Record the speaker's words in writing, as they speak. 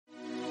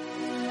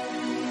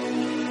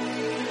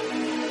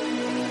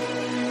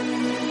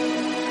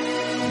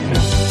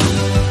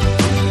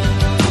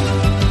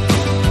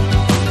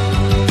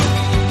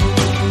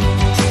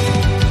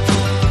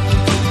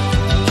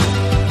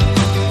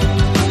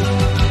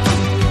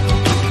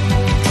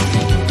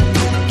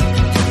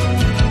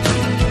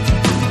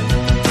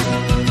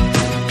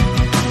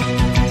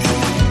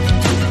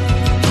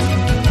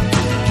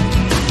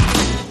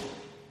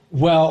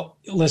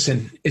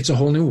listen, it's a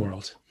whole new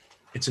world.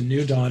 It's a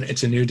new dawn.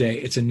 It's a new day.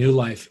 It's a new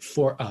life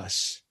for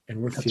us.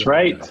 And we're That's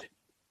right. Good.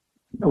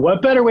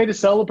 What better way to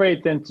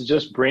celebrate than to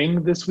just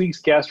bring this week's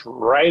guest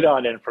right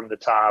on in from the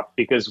top,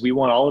 because we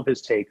want all of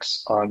his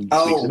takes on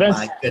this week's events.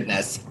 Oh, my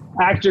goodness.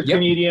 Actor,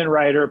 comedian,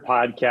 writer,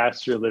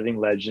 podcaster, living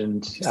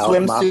legend.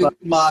 Swimsuit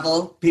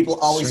model. People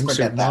always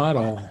forget that.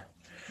 Model.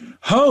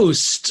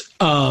 Host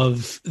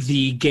of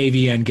the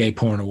GayVN Gay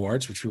Porn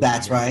Awards, which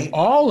that's right.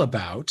 All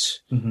about.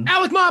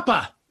 Alec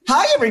Mapa.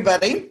 Hi,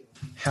 everybody.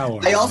 How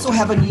are I also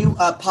have a new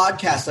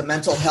podcast, a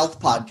mental health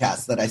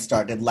podcast that I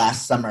started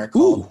last summer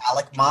called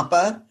Alec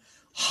Mapa.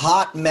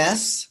 Hot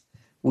Mess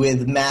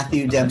with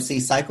Matthew Dempsey,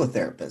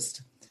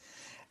 psychotherapist.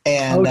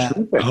 And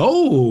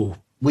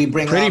we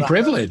bring pretty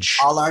privilege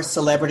all our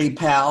celebrity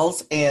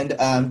pals and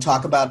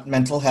talk about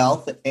mental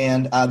health.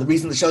 And the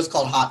reason the show's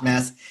called Hot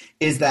Mess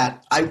is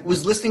that I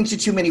was listening to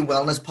too many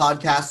wellness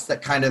podcasts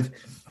that kind of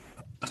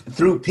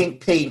threw pink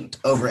paint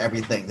over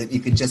everything, that you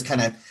could just kind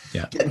of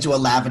get into a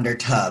lavender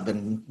tub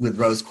and with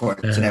rose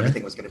quartz and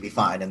everything was going to be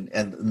fine.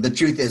 And the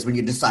truth is, when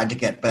you decide to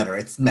get better,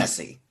 it's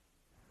messy.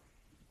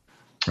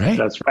 Right.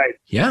 That's right.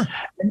 Yeah.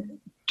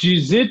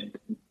 Does it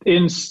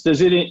in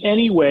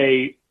any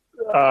way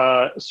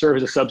serve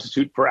as a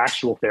substitute for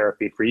actual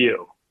therapy for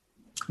you?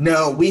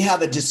 No, we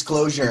have a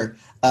disclosure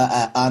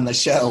on the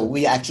show.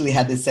 We actually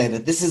had to say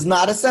that this is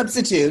not a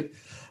substitute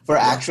for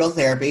actual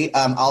therapy,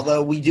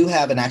 although we do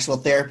have an actual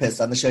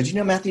therapist on the show. Do you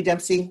know Matthew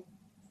Dempsey?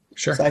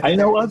 Sure. I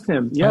know of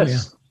him,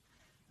 yes.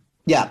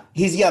 Yeah,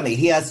 he's yummy.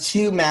 He has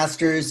 2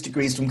 master's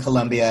degrees from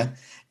Columbia,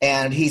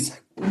 and he's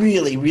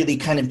really, really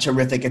kind of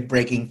terrific at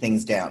breaking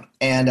things down.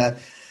 And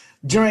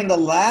during the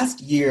last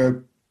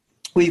year,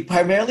 we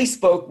primarily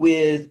spoke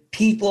with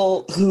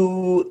people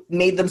who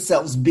made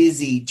themselves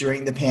busy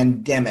during the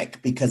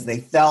pandemic because they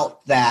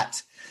felt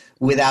that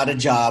without a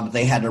job,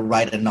 they had to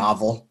write a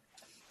novel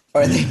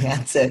or they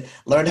had to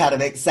learn how to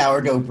make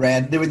sourdough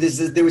bread. There was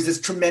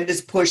this tremendous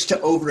push to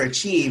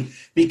overachieve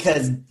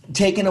because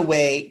taken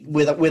away,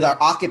 with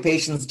our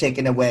occupations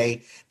taken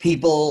away,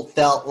 people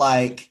felt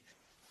like,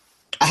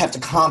 I have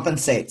to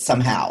compensate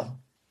somehow.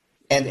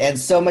 And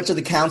so much of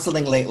the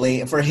counseling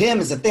lately, for him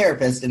as a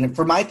therapist and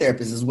for my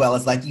therapist as well,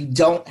 is like, you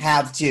don't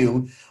have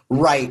to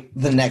write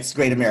the next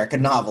great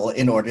American novel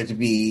in order to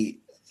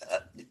be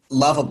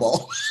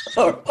lovable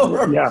or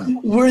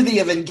worthy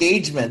of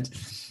engagement.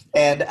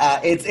 And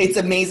it's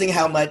amazing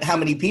how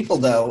many people,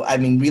 though, I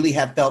mean, really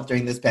have felt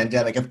during this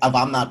pandemic, if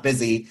I'm not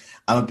busy,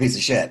 I'm a piece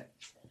of shit.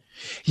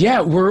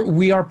 Yeah,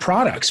 we are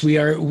products. We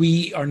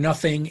are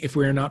nothing if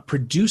we're not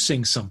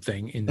producing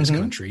something in this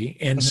country.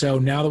 And so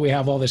now that we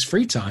have all this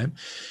free time,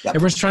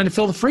 everyone's trying to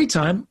fill the free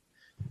time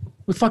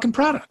with fucking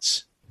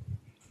products.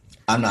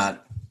 I'm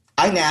not.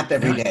 I nap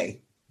every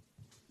day.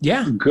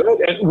 Yeah. Good.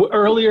 And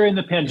earlier in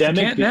the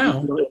pandemic, did you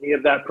feel any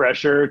of that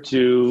pressure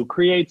to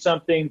create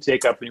something,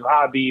 take up a new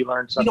hobby,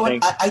 learn something? You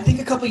know what? I think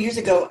a couple of years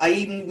ago,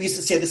 we used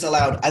to say this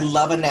aloud. I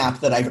love a nap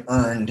that I've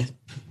earned.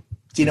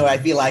 You know, I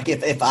feel like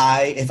if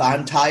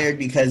I'm tired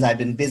because I've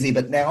been busy,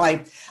 but now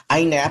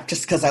I nap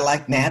just because I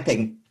like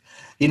napping.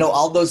 You know,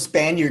 all those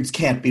Spaniards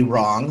can't be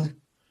wrong.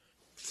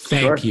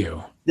 Thank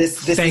you.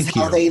 This is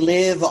how they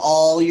live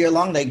all year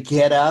long. They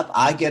get up.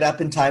 I get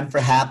up in time for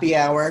happy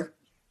hour.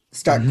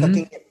 Start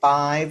cooking at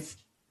 5.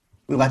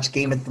 We watch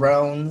Game of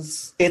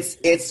Thrones.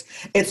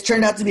 It's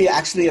turned out to be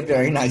actually a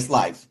very nice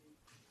life.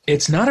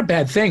 It's not a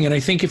bad thing, and I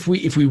think if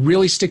we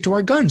really stick to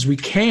our guns, we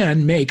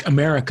can make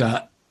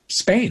America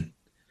Spain.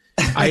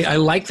 I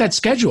like that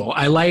schedule.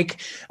 I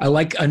like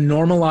a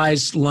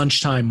normalized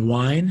lunchtime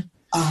wine.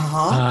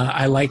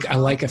 I like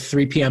a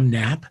 3 p.m.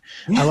 nap.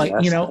 I like,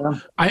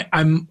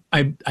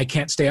 I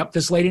can't stay up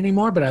this late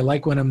anymore, but I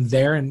like when I'm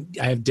there and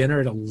I have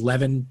dinner at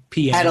 11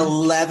 p.m. At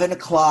 11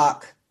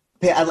 o'clock,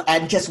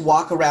 and just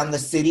walk around the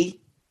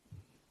city.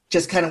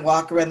 Just kind of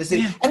walk around the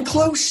city and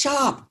close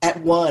shop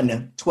at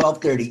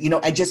 12:30. You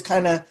know, I just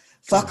kind of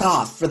fuck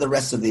off for the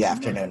rest of the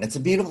afternoon. It's a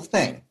beautiful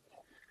thing.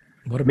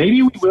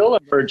 Maybe we will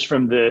emerge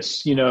from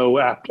this,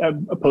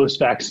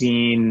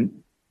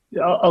 post-vaccine,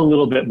 a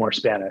little bit more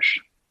Spanish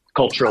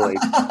culturally.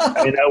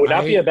 I mean, that would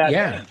not be a bad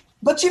thing.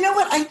 But you know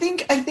what? I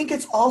think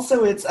it's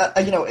also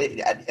I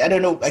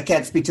don't know. I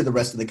can't speak to the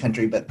rest of the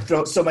country,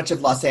 but so much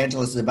of Los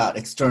Angeles is about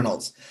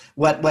externals,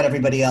 what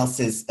everybody else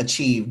has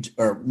achieved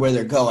or where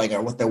they're going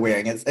or what they're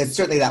wearing. It's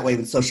certainly that way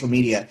with social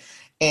media,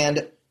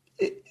 and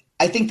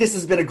I think this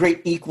has been a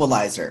great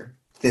equalizer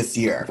this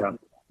year. Yeah.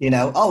 You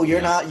know,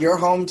 you're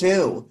home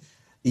too.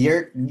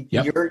 Your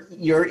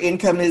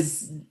income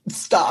is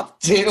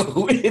stopped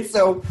too.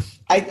 So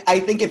I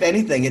think if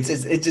anything, it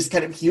just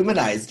kind of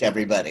humanized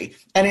everybody.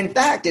 And in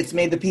fact, it's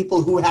made the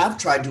people who have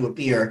tried to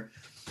appear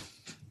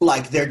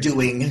like they're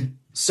doing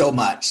so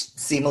much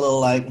seem a little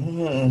like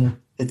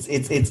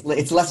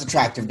it's less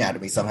attractive now to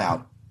me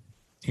somehow.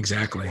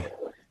 Exactly.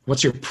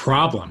 What's your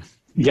problem?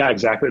 Yeah,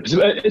 exactly.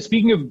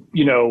 Speaking of,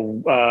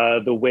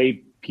 the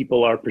way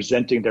people are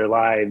presenting their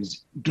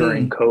lives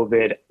during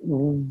COVID,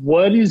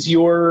 what is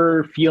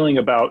your feeling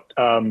about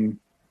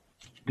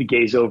the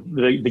gays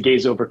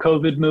over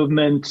COVID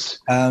movement?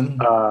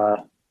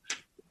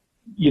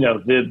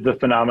 the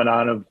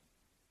phenomenon of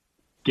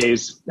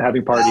gays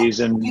having parties.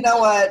 And you know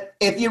what?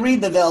 If you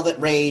read The Velvet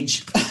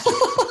Rage,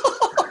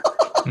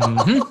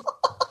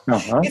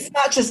 it's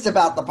not just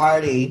about the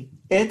party.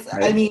 It's,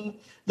 right. I mean,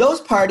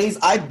 those parties,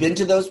 I've been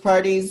to those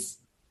parties.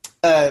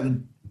 I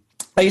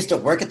used to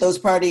work at those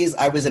parties.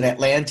 I was an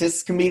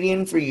Atlantis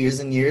comedian for years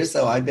and years,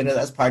 so I've been to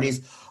those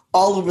parties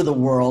all over the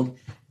world.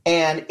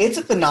 And it's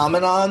a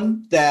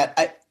phenomenon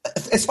that,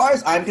 as far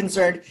as I'm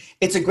concerned,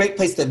 it's a great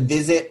place to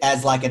visit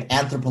as like an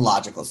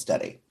anthropological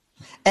study.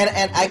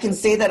 And I can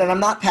say that, and I'm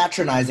not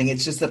patronizing.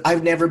 It's just that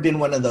I've never been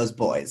one of those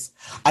boys.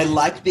 I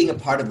liked being a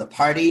part of the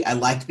party. I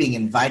liked being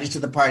invited to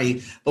the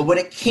party. But when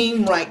it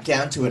came right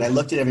down to it, I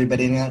looked at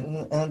everybody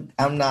and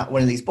I'm not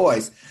one of these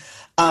boys.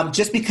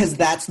 Just because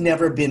that's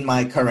never been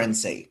my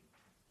currency.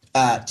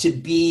 To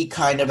be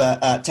kind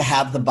of to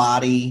have the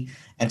body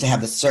and to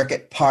have the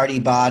circuit party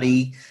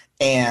body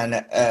and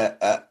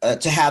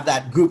to have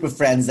that group of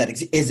friends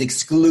that is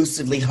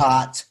exclusively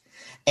hot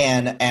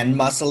and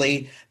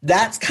muscly,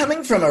 that's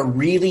coming from a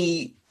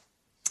really,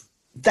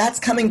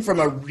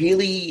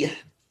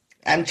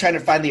 I'm trying to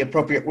find the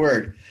appropriate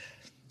word.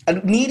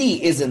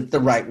 Needy isn't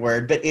the right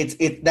word, but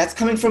that's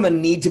coming from a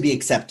need to be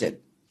accepted.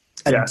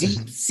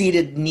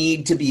 Deep-seated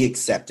need to be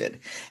accepted.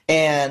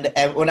 And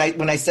when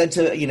I said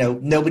to,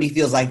 nobody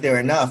feels like they're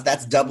enough,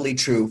 that's doubly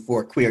true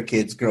for queer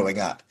kids growing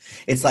up.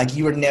 It's like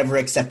you were never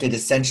accepted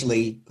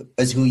essentially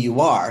as who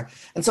you are.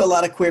 And so a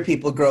lot of queer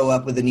people grow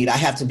up with the need, I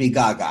have to be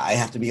Gaga, I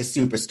have to be a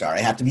superstar, I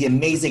have to be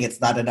amazing,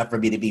 it's not enough for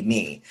me to be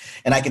me.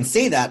 And I can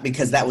say that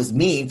because that was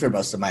me for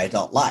most of my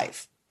adult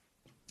life.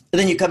 And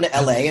then you come to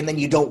LA and then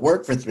you don't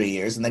work for 3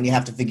 years and then you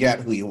have to figure out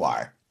who you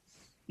are.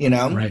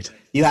 Right.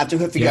 You have to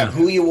figure out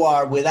who you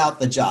are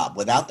without the job,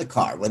 without the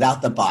car,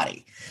 without the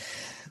body,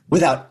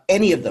 without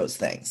any of those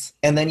things.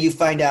 And then you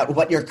find out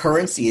what your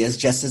currency is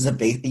just as a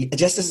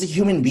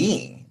human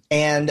being.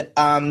 And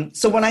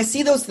so when I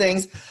see those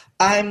things,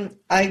 I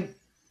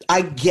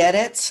get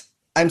it.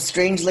 I'm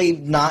strangely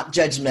not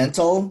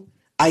judgmental.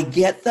 I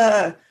get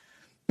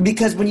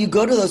because when you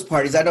go to those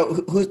parties, I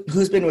don't,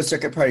 who's been to a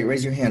circuit party?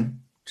 Raise your hand.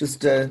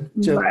 Just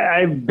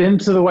I've been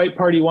to the white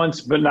party once,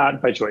 but not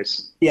by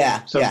choice.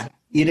 Yeah.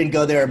 You didn't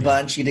go there a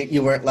bunch.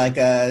 You weren't like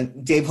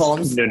Dave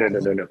Holmes.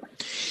 No.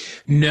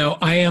 No,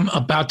 I am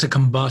about to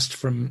combust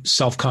from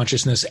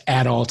self-consciousness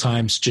at all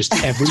times, just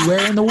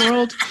everywhere in the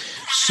world.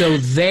 So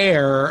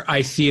there,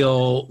 I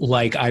feel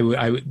like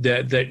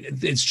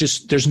it's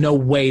just, there's no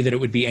way that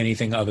it would be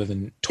anything other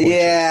than torture.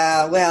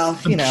 Yeah, well,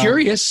 I'm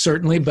curious,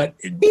 certainly, but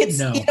it's,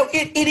 no.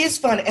 It is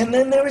fun. And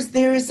then there is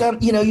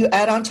you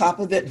add on top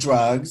of it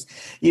drugs,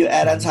 you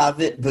add on top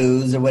of it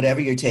booze or whatever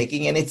you're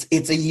taking, and it's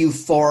a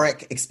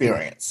euphoric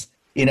experience.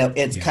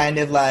 It's kind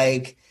of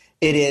like,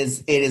 it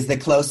is the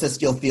closest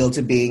you'll feel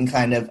to being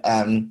kind of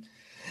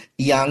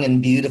young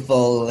and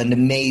beautiful and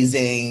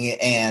amazing,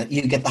 and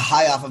you get the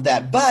high off of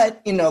that.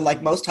 But,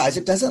 like most highs,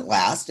 it doesn't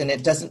last, and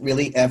it doesn't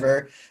really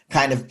ever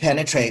kind of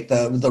penetrate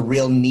the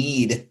real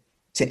need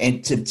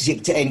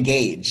to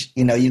engage.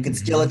 You can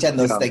still attend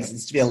those things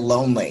and feel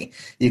lonely.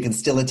 You can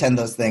still attend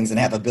those things and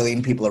have a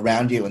billion people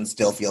around you and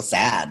still feel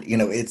sad.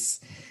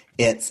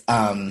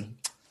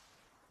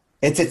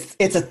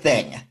 It's a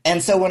thing.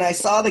 And so when I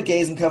saw the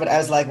gays in COVID, I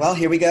was like, well,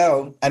 here we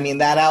go. I mean,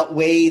 that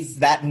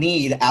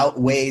need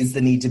outweighs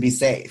the need to be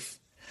safe.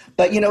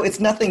 But, it's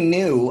nothing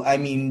new. I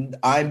mean,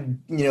 I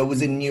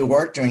was in New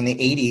York during the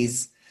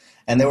 80s,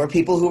 and there were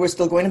people who were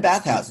still going to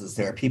bathhouses.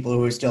 There were people who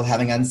were still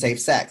having unsafe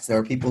sex. There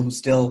were people who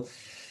still,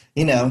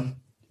 who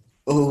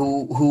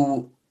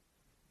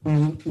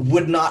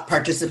would not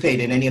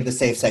participate in any of the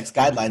safe sex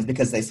guidelines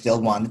because they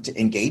still wanted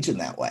to engage in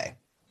that way.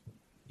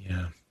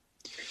 Yeah.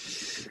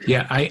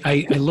 Yeah,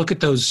 I look at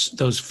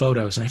those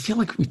photos, and I feel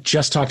like we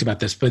just talked about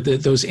this, but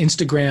those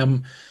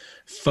Instagram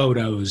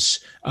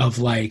photos of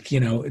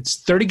it's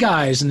 30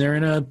 guys and they're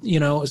in a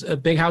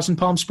big house in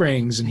Palm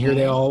Springs, and here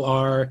they all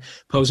are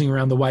posing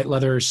around the white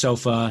leather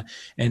sofa,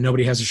 and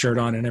nobody has a shirt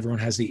on, and everyone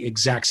has the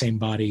exact same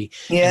body.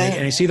 Yeah.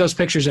 And I see those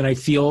pictures, and I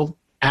feel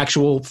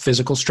actual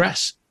physical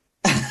stress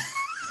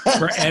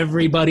for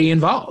everybody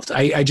involved.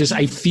 I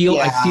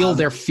feel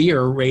their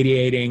fear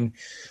radiating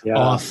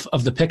off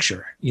of the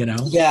picture,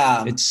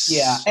 Yeah.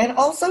 And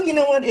also, you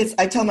know what?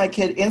 I tell my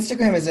kid,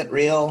 Instagram isn't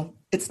real.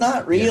 It's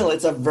not real. Yeah.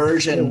 It's a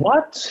version.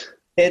 What?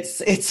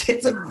 It's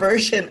a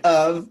version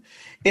of,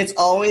 it's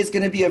always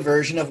going to be a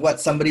version of what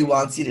somebody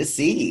wants you to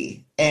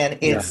see. And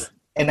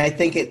and I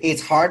think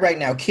it's hard right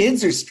now.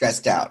 Kids are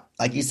stressed out.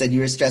 Like you said, you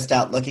were stressed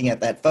out looking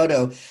at that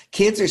photo.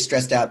 Kids are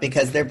stressed out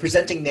because they're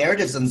presenting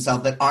narratives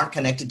themselves that aren't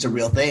connected to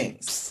real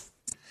things.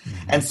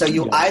 And so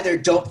you either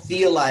don't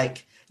feel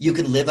like you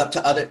can live up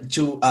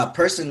to a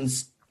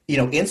person's,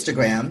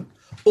 Instagram,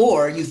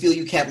 or you feel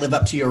you can't live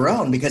up to your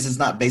own because it's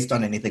not based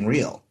on anything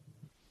real.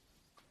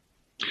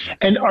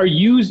 And are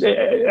you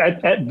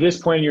at this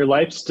point in your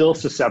life still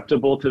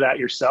susceptible to that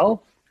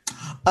yourself?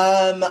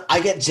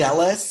 I get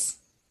jealous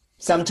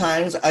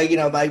sometimes.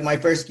 My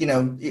first,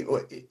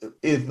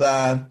 if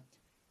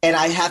and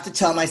I have to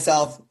tell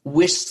myself,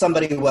 wish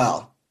somebody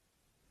well.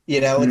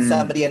 When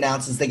somebody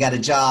announces they got a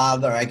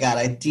job or I got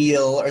a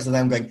deal or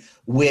something, I'm going,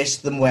 wish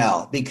them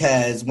well,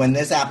 because when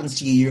this happens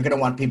to you, you're going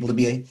to want people to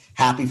be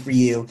happy for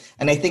you.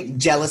 And I think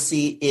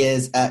jealousy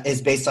is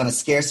based on a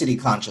scarcity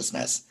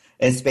consciousness.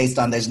 It's based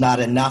on there's not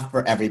enough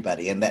for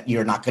everybody and that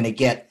you're not going to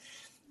get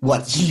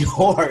what's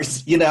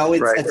yours.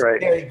 It's right.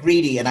 very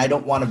greedy, and I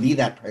don't want to be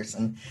that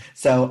person.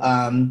 So,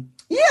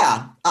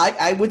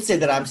 I would say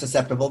that I'm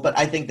susceptible, but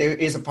I think there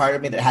is a part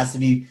of me that has to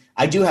be,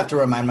 I do have to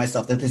remind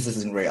myself that this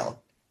isn't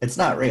real. It's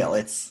not real.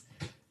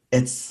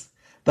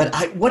 But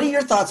what are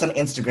your thoughts on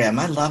Instagram?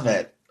 I love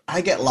it.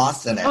 I get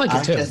lost in it. I like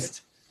it too.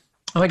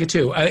 I like it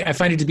too. I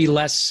find it to be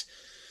less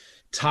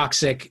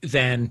toxic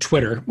than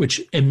Twitter,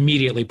 which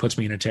immediately puts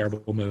me in a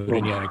terrible mood,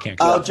 and yet I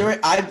can't.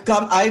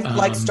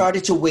 I've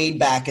started to wade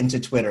back into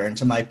Twitter,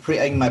 into my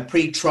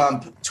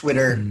pre-Trump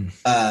Twitter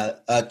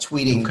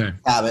tweeting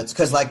habits,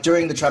 because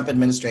during the Trump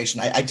administration,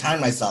 I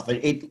timed myself.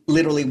 It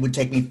literally would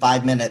take me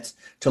 5 minutes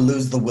to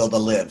lose the will to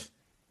live.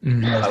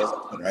 Mm-hmm. I was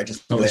on Twitter.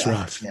 It was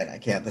rough. I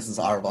can't. This is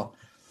horrible.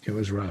 It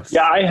was rough.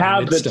 Yeah, I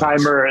have the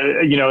timer,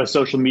 a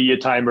social media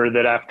timer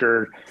that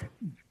after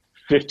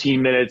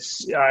 15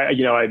 minutes, I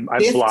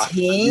block.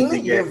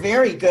 15? You're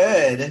very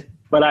good.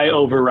 But I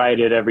override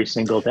it every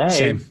single day.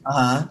 Same.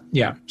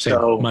 Yeah, same.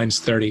 So, mine's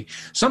 30.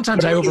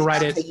 Sometimes I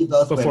override it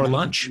before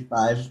lunch.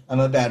 5. I'm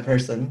a bad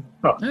person.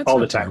 All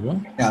the time.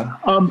 Terrible. Yeah.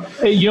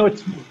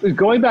 It's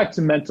going back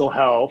to mental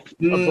health.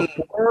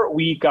 Before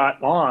we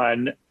got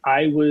on,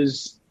 I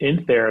was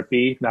in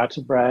therapy, not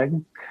to brag.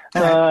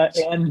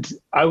 And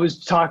I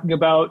was talking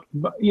about,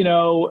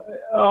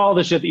 all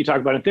the shit that you talk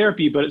about in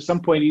therapy. But at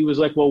some point he was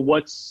like, well,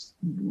 what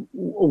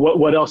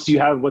else do you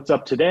have? What's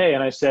up today?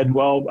 And I said,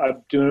 well,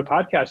 I'm doing a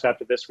podcast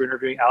after this. We're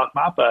interviewing Alec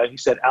Mapa. And he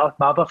said, Alec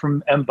Mapa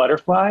from M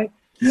Butterfly.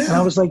 Yeah. And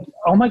I was like,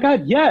 oh my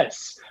God,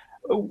 yes.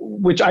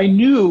 Which I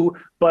knew,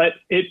 but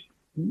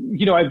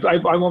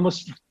I've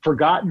almost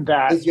forgotten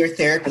that. Is your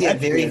therapy a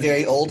very,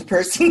 very old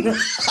person?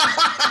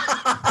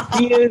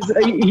 He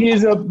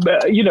is a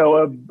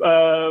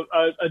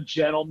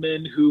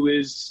gentleman who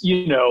is,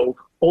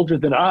 older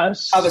than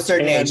us, of a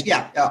certain age.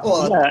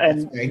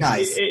 And very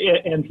nice.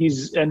 And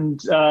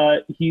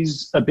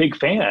he's a big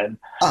fan.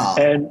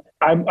 And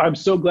I'm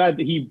so glad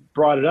that he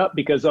brought it up,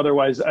 because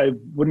otherwise I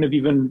wouldn't have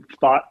even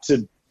thought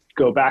to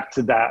go back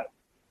to that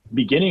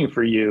beginning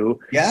for you.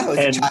 Yeah, it was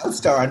a child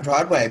star on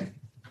Broadway.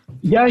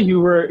 Yeah, you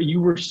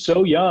were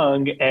so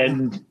young,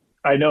 and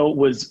I know it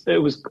was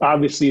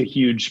obviously a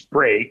huge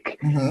break.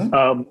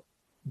 Mm-hmm.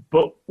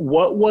 But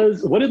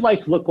what did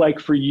life look like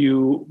for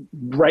you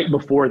right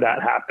before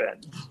that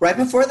happened? Right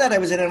before that, I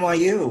was at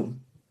NYU.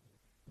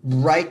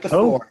 Right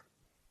before.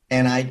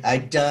 And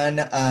I'd done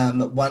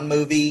one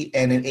movie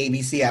and an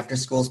ABC after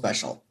school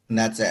special, and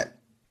that's it.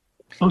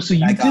 Oh, so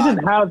you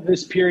didn't have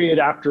this period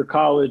after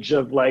college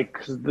of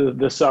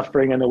the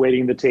suffering and the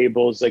waiting the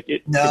tables,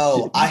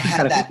 I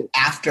had that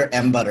after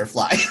M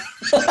Butterfly.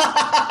 So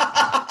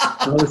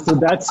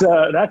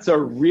that's a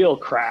real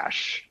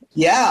crash.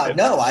 Yeah,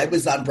 no, I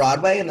was on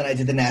Broadway, and then I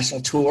did the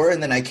national tour,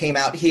 and then I came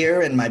out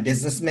here, and my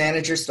business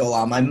manager stole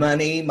all my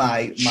money.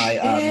 My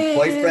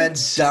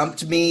boyfriend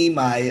dumped me.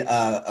 My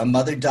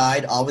mother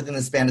died, all within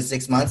the span of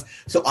 6 months.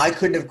 So I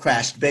couldn't have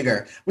crashed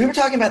bigger. We were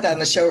talking about that on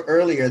the show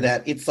earlier,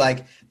 that it's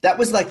that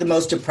was the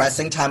most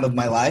depressing time of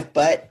my life.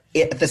 But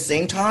at the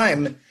same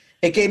time,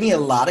 it gave me a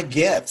lot of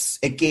gifts.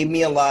 It gave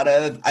me a lot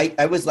of,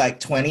 I was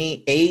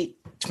 28,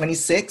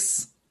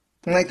 26.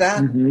 Something like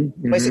that.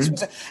 Mm-hmm,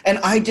 26%. And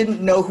I didn't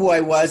know who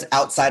I was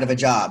outside of a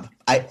job.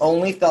 I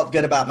only felt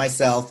good about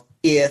myself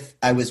if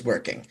I was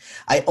working.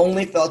 I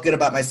only felt good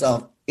about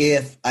myself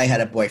if I had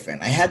a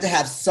boyfriend. I had to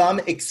have some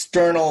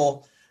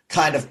external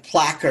kind of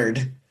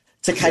placard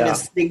to kind of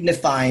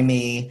signify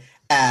me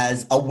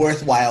as a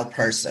worthwhile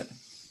person.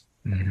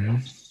 Mm-hmm.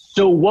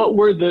 So what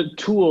were the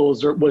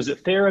tools, or was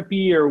it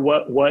therapy, or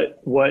what?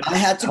 I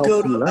had to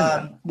go to,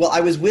 I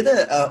was with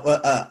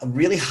a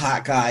really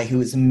hot guy who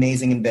was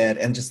amazing in bed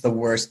and just the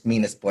worst,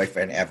 meanest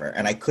boyfriend ever.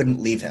 And I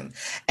couldn't leave him.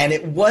 And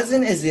it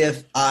wasn't as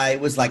if I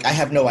was I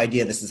have no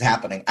idea this is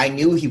happening. I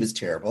knew he was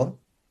terrible.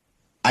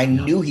 I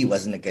knew he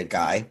wasn't a good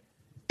guy.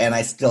 And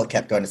I still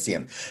kept going to see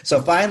him.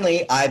 So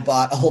finally, I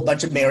bought a whole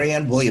bunch of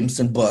Marianne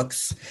Williamson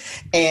books.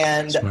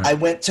 And I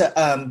went to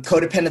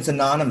Codependence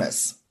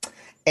Anonymous.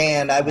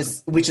 And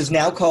which is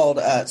now called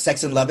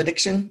Sex and Love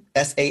Addiction,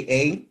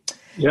 SAA.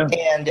 Yeah.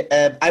 And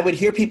I would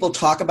hear people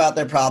talk about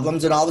their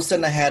problems, and all of a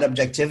sudden I had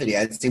objectivity.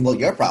 I'd say, well,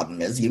 your problem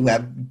is you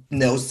have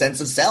no sense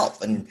of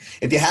self. And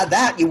if you had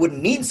that, you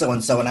wouldn't need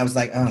so-and-so. And I was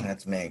like, oh,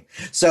 that's me.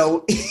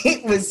 So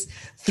it was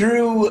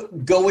through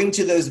going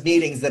to those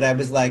meetings that I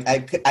was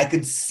I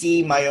could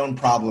see my own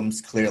problems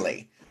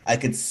clearly. I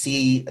could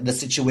see the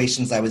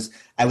situations I was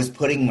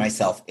putting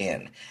myself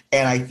in.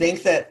 And I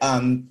think that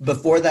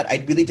before that,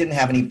 I really didn't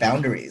have any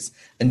boundaries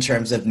in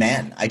terms of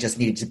men. I just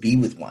needed to be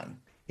with one,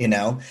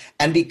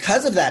 And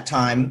because of that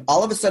time,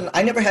 all of a sudden,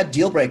 I never had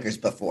deal breakers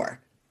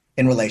before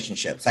in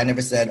relationships. I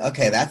never said,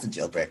 okay, that's a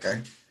deal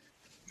breaker.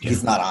 Yeah.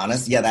 He's not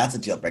honest. Yeah, that's a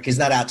deal breaker. He's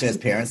not out to his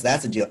parents.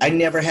 That's a deal. I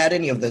never had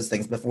any of those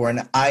things before.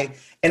 And I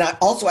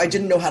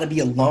didn't know how to be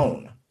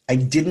alone. I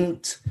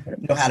didn't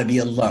know how to be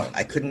alone.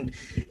 I couldn't.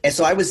 And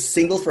so I was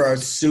single for a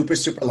super,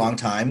 super long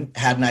time,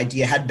 had an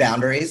idea, had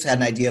boundaries, had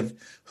an idea of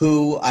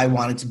who I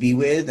wanted to be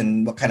with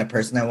and what kind of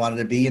person I wanted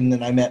to be. And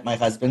then I met my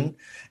husband,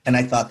 and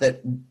I thought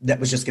that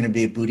was just going to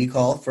be a booty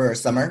call for a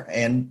summer.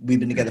 And we've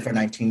been together for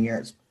 19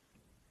 years.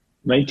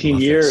 19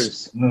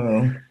 years.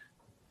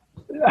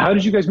 How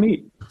did you guys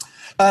meet?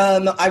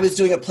 I was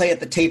doing a play at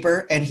the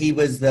Taper, and he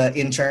was the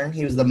intern.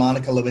 He was the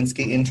Monica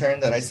Lewinsky intern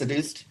that I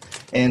seduced.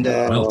 And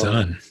well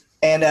done.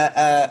 And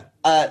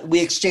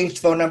we exchanged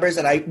phone numbers,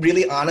 and I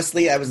really,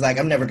 honestly, I was like,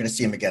 I'm never going to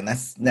see him again.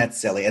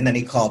 That's silly. And then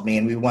he called me,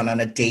 and we went on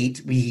a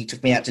date. He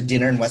took me out to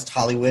dinner in West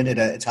Hollywood at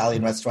an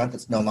Italian restaurant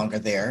that's no longer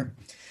there.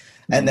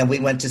 And then we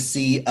went to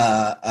see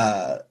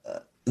The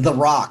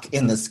Rock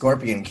in The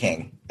Scorpion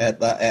King at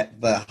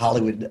the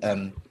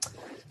Hollywood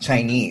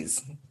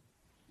Chinese.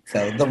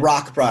 So The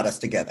Rock brought us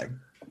together.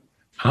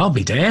 I'll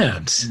be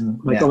damned.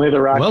 Like only The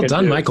Rock. Well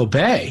done, Michael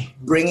Bay.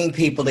 Bringing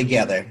people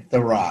together,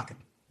 The Rock.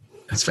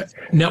 That's fair.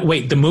 Now,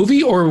 wait, the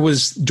movie, or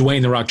was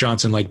Dwayne The Rock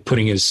Johnson like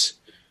putting his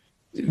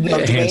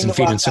hands and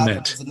feet in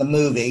cement? In the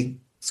movie,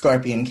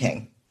 Scorpion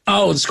King.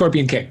 Oh, The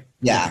Scorpion King.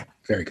 Yeah. Okay.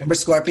 Very good. Remember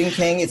Scorpion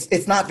King?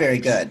 It's not very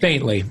good.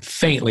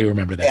 Faintly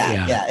remember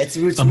that. Yeah. It's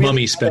a really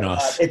Mummy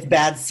spinoff. It's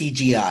bad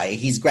CGI.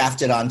 He's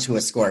grafted onto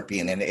a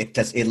scorpion, and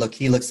he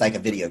looks like a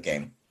video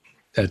game.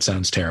 That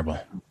sounds terrible.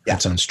 Yeah.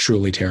 That sounds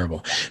truly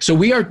terrible. So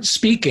we are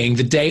speaking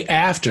the day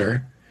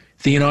after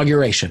the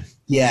inauguration.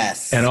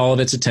 Yes. And all of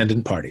its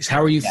attendant parties.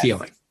 How are you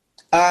feeling?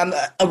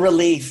 A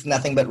relief,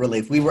 nothing but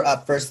relief. We were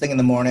up first thing in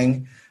the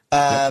morning.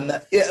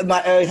 My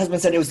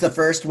husband said it was the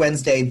first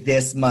Wednesday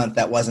this month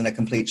that wasn't a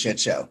complete shit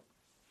show.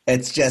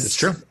 It's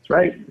true. That's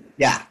right.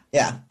 Yeah.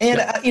 And,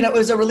 it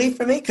was a relief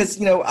for me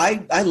because,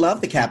 I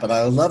love the Capitol.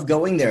 I love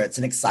going there. It's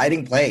an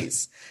exciting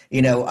place.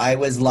 I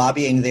was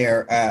lobbying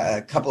there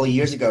a couple of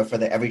years ago for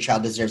the Every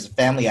Child Deserves a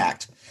Family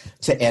Act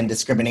to end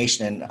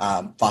discrimination in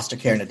foster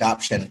care and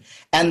adoption.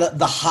 And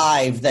the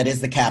hive that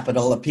is the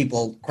Capitol of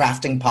people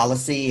crafting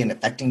policy and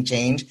affecting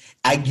change,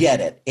 I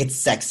get it. It's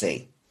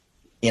sexy,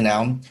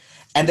 And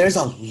there's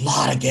a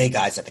lot of gay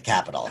guys at the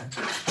Capitol.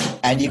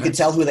 And you can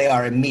tell who they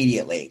are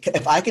immediately.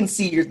 If I can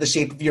see the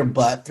shape of your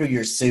butt through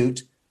your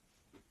suit,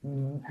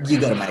 you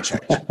go to my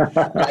church.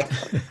 Like,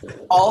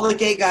 all the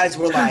gay guys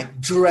were like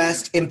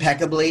dressed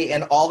impeccably,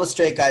 and all the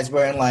straight guys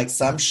wearing like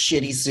some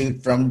shitty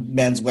suit from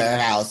Men's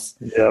Warehouse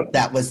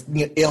that was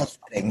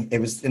ill-fitting. It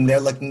was, and they're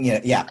looking,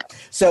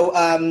 So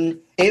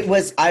it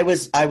was. I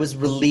was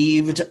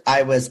relieved.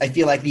 I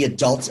feel like the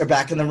adults are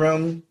back in the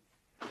room.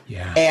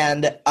 Yeah.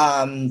 And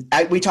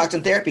we talked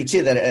in therapy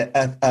too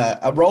that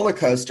a roller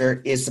coaster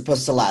is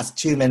supposed to last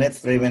 2 minutes,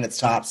 3 minutes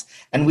tops,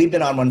 and we've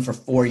been on one for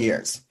 4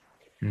 years.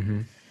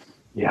 Mm-hmm.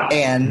 Yeah.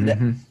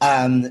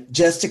 And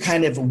just to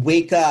kind of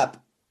wake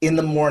up in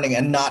the morning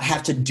and not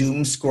have to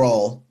doom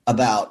scroll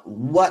about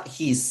what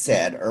he's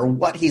said or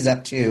what he's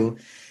up to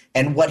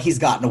and what he's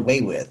gotten away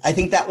with. I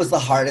think that was the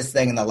hardest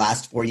thing in the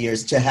last 4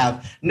 years, to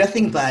have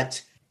nothing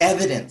but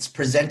evidence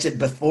presented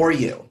before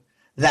you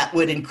that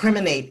would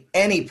incriminate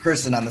any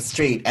person on the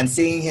street, and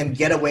seeing him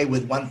get away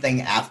with one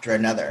thing after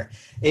another.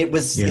 It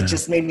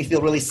just made me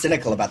feel really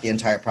cynical about the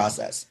entire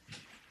process.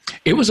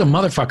 It was a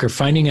motherfucker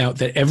finding out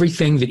that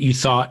everything that you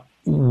thought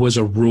was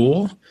a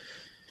rule,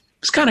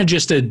 it's kind of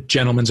just a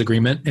gentleman's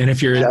agreement. And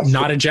if you're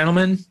not a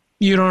gentleman,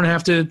 you don't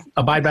have to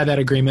abide by that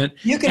agreement.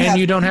 You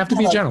don't have to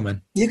be a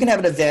gentleman. You can have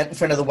an event in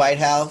front of the White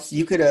House.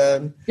 You could,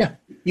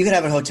 you could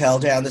have a hotel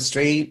down the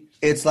street.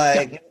 It's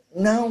like,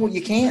 no,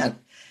 you can't.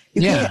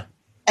 You can't.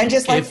 And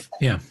just like,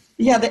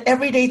 the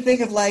everyday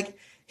thing of like,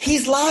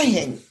 he's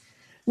lying.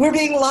 We're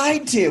being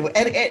lied to.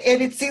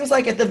 And it seems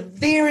like at the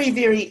very,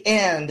 very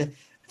end,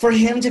 for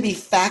him to be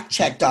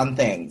fact-checked on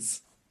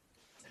things.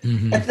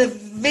 Mm-hmm. At the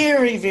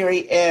very,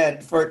 very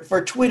end,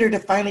 for Twitter to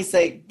finally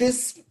say,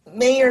 this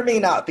may or may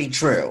not be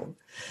true.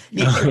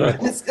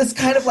 It's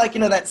kind of like,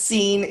 that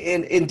scene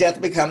in Death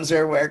Becomes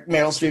Her where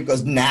Meryl Streep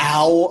goes,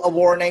 now a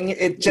warning.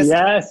 It just,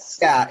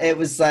 it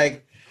was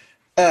like,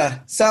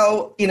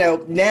 so,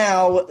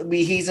 now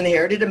he's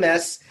inherited a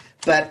mess.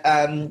 But,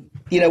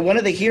 one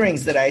of the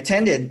hearings that I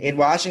attended in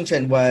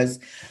Washington was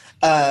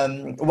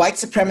white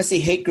supremacy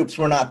hate groups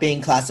were not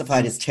being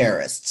classified as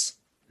terrorists.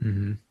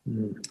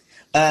 Mm-hmm.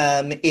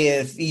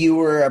 If you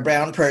were a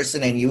brown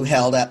person and you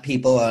held up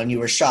people and you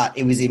were shot,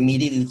 it was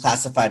immediately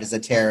classified as a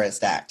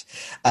terrorist act.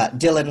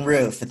 Dylan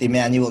Roof at the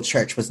Emmanuel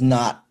Church was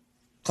not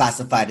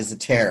classified as a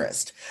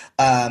terrorist.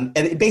 And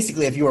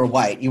basically, if you were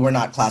white, you were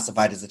not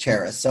classified as a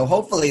terrorist. So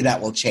hopefully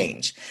that will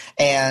change.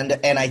 And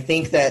I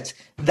think that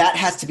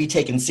has to be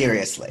taken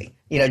seriously.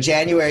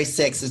 January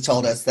 6th has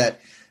told us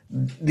that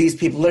these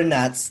people are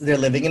nuts. They're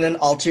living in an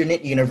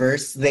alternate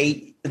universe.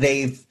 I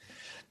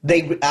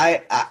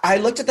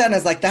looked at that and I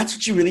was like, that's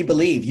what you really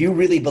believe. You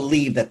really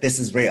believe that this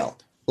is real.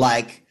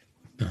 Like,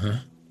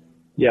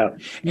 yeah.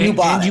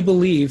 And you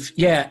believe,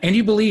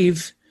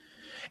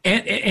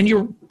 and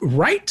you're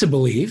right to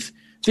believe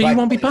that you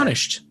won't be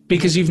punished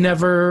because you've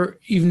never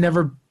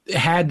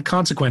had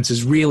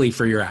consequences really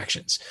for your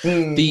actions.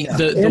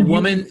 The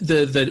woman,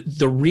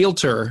 the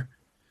realtor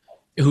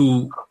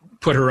who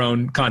put her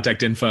own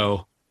contact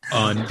info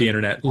on the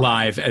internet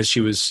live as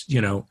she was,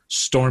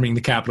 storming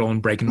the Capitol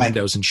and breaking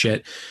windows and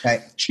shit.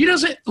 Right. She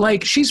doesn't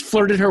she's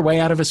flirted her way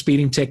out of a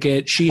speeding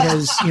ticket. She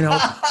has,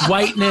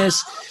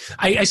 whiteness.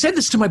 I said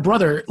this to my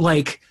brother,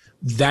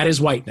 that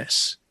is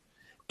whiteness.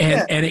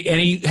 And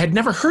he had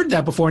never heard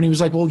that before. And he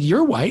was like, well,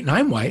 you're white and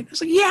I'm white. I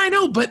was like, yeah, I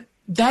know. But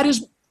that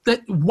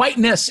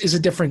whiteness is a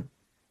different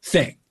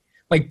thing.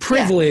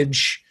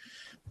 Privilege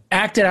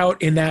acted out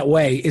in that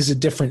way is a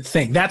different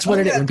thing. That's what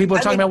it is. When people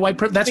are talking about white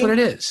privilege, that's what it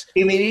is.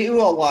 You mean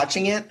you all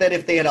watching it, that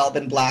if they had all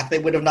been black, they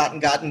would have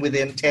not gotten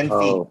within 10 feet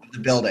of the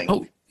building.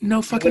 Oh,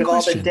 no fucking question. They would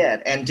have all been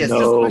dead. And just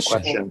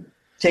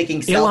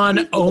taking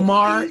Ilhan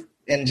Omar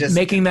and just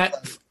making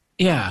that.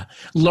 Yeah.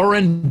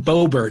 Lauren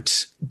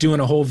Boebert doing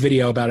a whole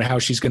video about how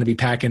she's going to be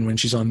packing when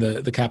she's on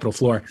the Capitol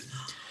floor.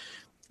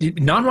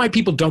 Non-white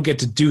people don't get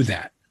to do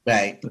that.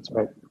 Right. That's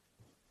right.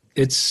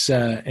 It's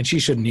and she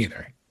shouldn't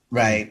either.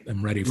 Right.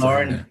 I'm ready for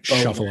her to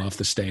shuffle off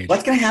the stage.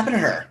 What's going to happen to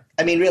her?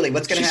 I mean, really,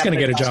 what's going to happen? She's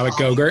going to get a job at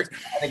Go-Gurt.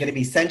 Are they going to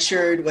be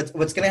censured? What's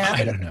going to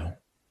happen? I don't know.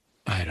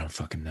 I don't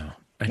fucking know.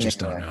 I just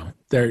don't know.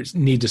 There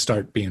need to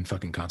start being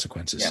fucking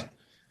consequences. Yeah.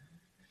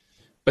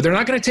 But they're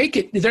not going to take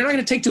it. They're not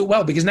going to take to it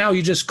well, because now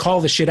you just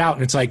call the shit out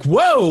and it's like,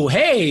 whoa,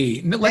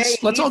 hey,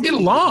 let's all get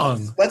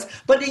along.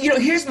 But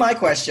here's my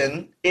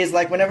question: is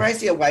whenever I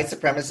see a white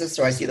supremacist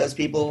or I see those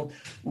people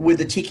with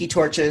the tiki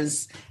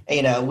torches,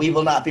 we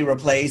will not be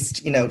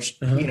replaced.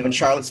 In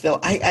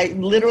Charlottesville, I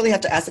literally have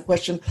to ask the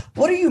question: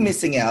 what are you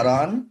missing out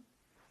on?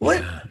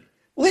 What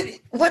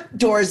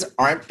doors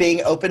aren't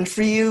being opened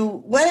for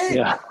you?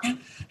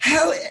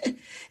 How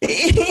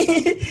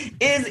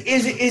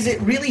is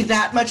it really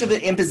that much of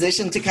an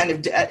imposition to kind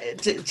of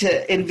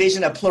to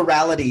envision a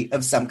plurality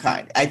of some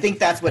kind? I think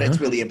that's what it's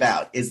really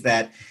about, is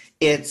that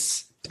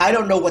I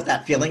don't know what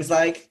that feeling's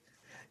like.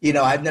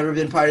 I've never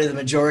been part of the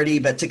majority,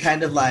 but to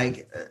kind of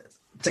I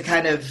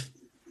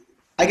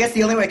guess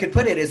the only way I could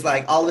put it is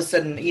all of a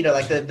sudden,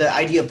 the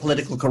idea of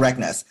political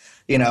correctness.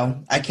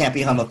 I can't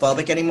be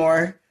homophobic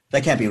anymore. I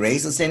can't be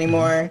racist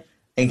anymore.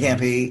 I can't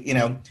be,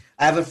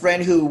 I have a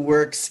friend who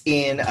works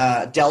in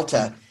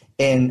Delta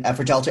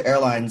for Delta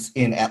Airlines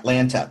in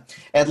Atlanta.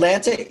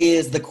 Atlanta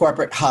is the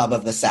corporate hub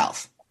of the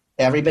South.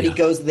 Everybody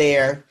goes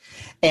there,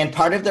 and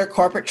part of their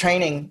corporate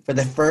training for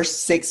the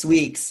first 6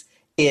 weeks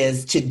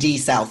is to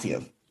de-South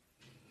you.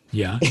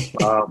 Yeah.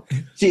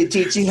 To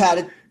teach you how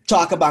to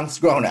talk amongst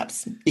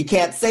grown-ups. You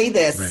can't say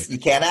this. Right. You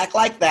can't act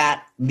like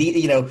that.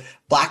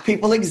 Black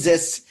people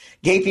exist.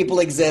 Gay people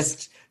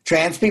exist.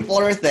 Trans people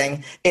are a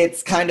thing.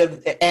 It's kind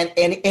of, and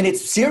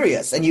it's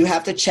serious, and you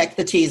have to check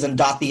the T's and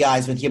dot the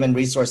I's with human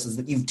resources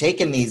that you've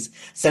taken these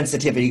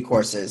sensitivity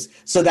courses,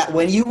 so that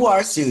when you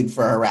are sued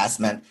for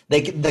harassment,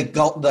 the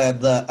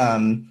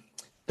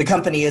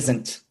company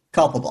isn't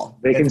culpable.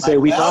 They can say,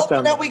 we got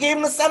them. No, we gave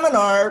him the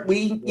seminar.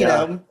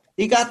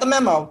 He got the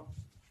memo.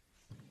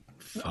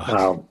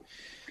 Wow.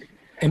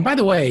 And by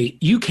the way,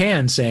 you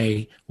can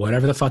say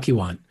whatever the fuck you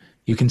want.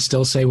 You can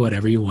still say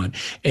whatever you want.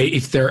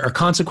 If there are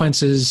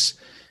consequences,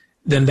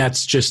 then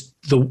that's just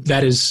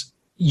that is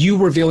you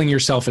revealing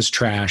yourself as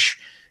trash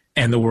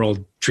and the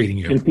world treating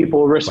you and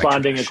people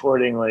responding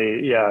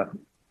accordingly. Yeah.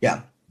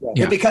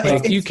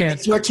 Because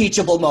it's your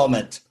teachable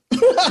moment.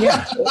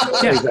 Yeah,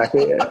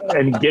 exactly.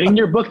 And getting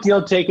your book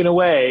deal taken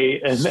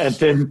away and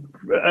then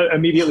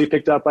immediately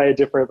picked up by a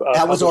different.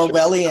 That was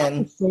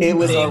Orwellian. It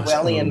was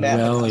Orwellian, man.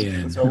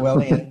 It was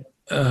Orwellian.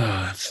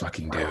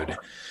 Fucking dude.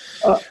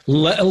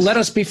 Let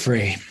us be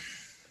free.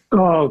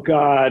 Oh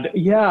God.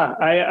 Yeah.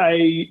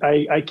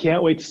 I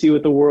can't wait to see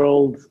what the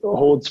world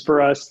holds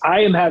for us.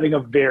 I am having a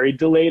very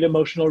delayed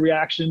emotional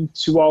reaction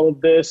to all of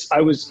this.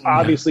 I was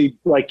obviously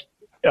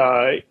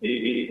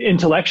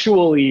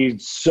intellectually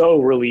so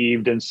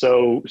relieved and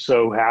so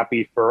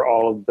happy for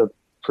all of the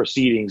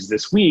proceedings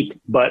this week,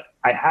 but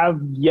I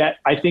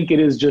think it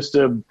is just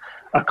a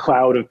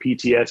cloud of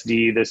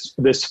PTSD,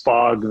 this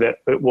fog that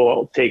it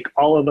will take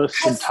all of us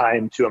some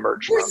time to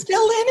emerge from. We're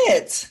still in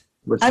it.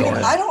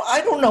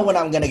 I don't know when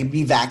I'm going to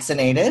be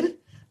vaccinated.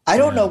 I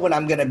don't know when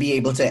I'm going to be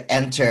able to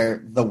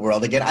enter the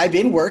world again. I've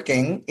been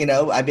working,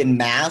 I've been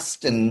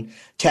masked and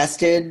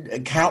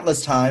tested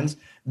countless times.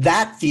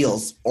 That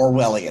feels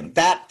Orwellian.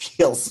 That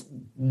feels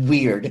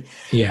weird.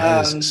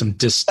 Yeah, some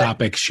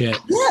dystopic shit.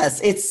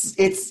 Yes,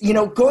 it's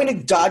going to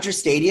Dodger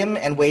Stadium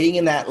and waiting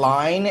in that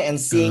line and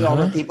seeing all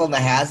the people in the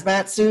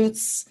hazmat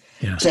suits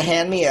to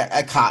hand me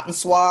a cotton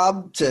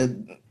swab to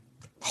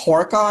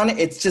hork on.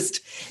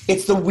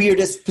 It's the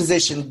weirdest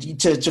position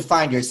to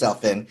find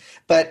yourself in.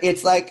 But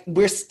it's like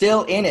we're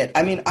still in it.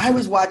 I mean, I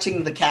was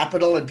watching the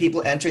Capitol and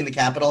people entering the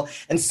Capitol,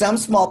 and some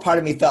small part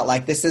of me felt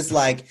like this is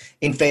like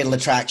in Fatal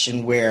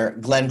Attraction where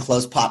Glenn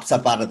Close pops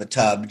up out of the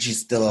tub. She's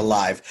still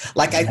alive.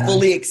 Like I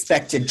fully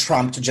expected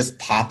Trump to just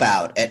pop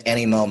out at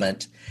any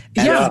moment.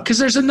 And, because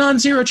there's a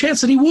non-zero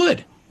chance that he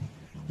would.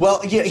 Well,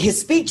 his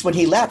speech when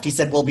he left, he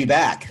said, "We'll be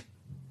back."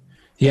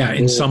 Yeah,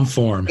 in some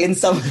form. In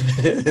some,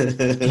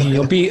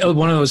 You'll be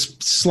one of those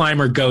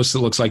Slimer ghosts that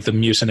looks like the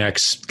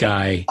Mucinex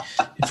guy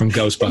from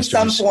Ghostbusters. in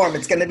some form,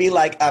 it's going to be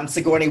like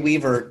Sigourney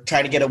Weaver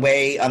trying to get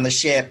away on the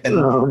ship and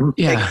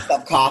make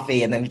himself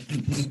coffee, and then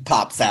he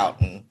pops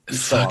out and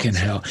fucking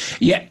hell.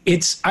 Yeah,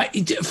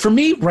 for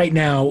me right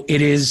now.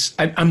 It is.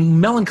 I'm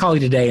melancholy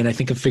today, and I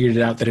think I've figured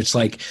it out that it's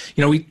like,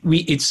 you know,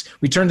 we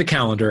turned the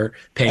calendar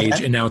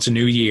page, and now it's a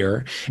new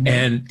year,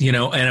 and you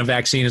know, and a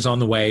vaccine is on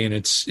the way, and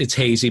it's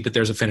hazy, but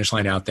there's a finish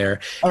line out there.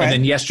 And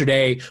then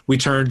yesterday we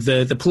turned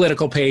the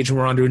political page, and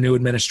we're onto a new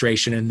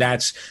administration, and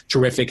that's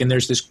terrific. And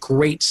there's this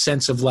great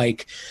sense of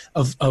like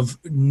of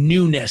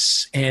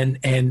newness, and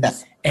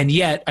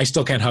yet I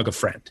still can't hug a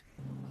friend.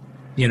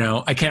 You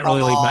know, I can't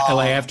really leave my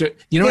LA after.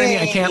 You know what I mean?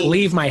 I can't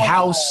leave my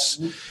house.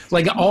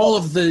 Like all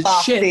of the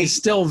shit is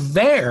still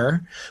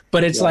there,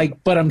 but it's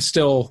like, but I'm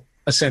still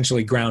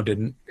essentially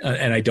grounded,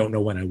 and I don't know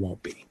when I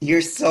won't be.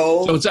 You're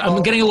so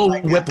I'm getting a little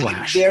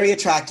whiplash. I'm very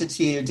attracted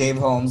to you, Dave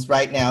Holmes,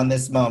 right now in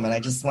this moment. I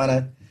just want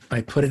to.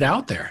 I put it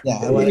out there.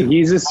 Yeah,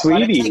 he's a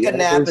sweetie. Take a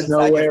nap There's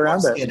no way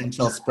around it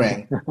until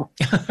spring.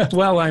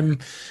 Well,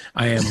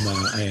 I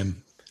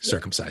am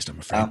circumcised, I'm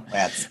afraid.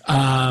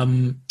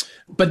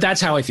 But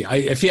that's how I feel.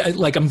 I feel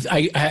like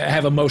I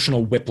have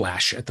emotional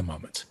whiplash at the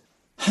moment.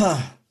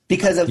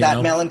 Because of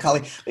that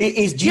melancholy. Do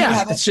you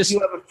have a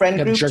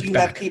friend group? Do you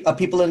have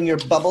people in your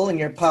bubble, in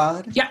your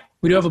pod? Yeah,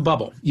 we do have a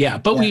bubble. Yeah,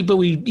 but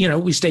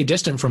we stay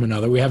distant from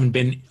another. We haven't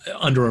been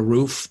under a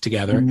roof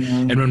together,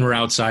 and when we're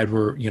outside,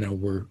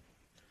 we're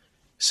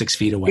 6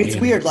 feet away. It's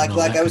weird. Like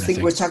I was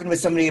thinking, we were talking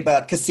with somebody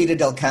about Casita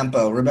del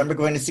Campo. Remember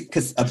going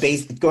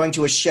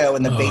to a show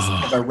in the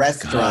basement of a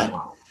restaurant.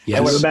 Yes.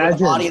 And we're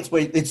an audience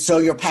where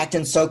you're packed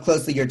in so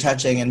closely, you're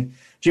touching. And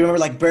do you remember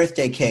like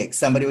birthday cake?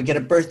 Somebody would get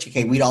a birthday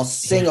cake. We'd all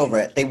sing over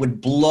it. They would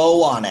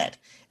blow on it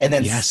and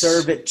then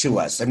serve it to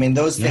us. I mean,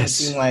 those things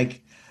seem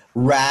like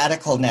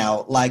radical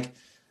now. Like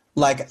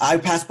I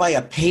passed by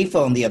a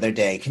payphone the other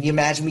day. Can you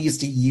imagine we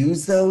used to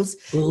use those?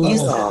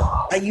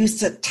 I used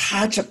to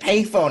touch a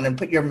payphone and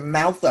put your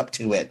mouth up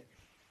to it.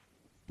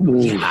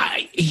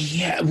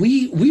 Yeah,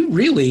 we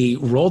really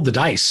rolled the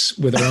dice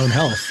with our own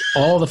health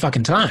all the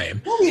fucking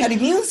time. Well, we had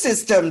immune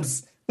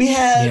systems. We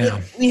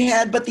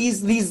had, but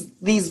these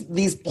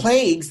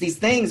plagues, these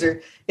things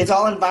it's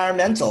all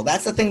environmental.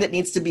 That's the thing that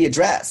needs to be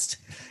addressed.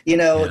 You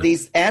know,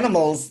 these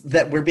animals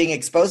that we're being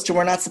exposed to,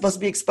 we're not supposed to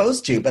be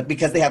exposed to, but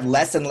because they have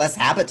less and less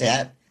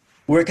habitat,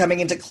 we're coming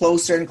into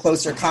closer and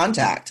closer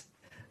contact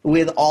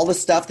with all the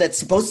stuff that's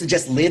supposed to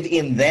just live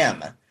in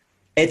them.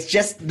 It's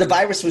just, the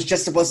virus was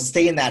just supposed to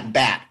stay in that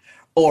bat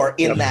or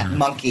in that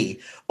monkey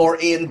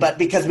but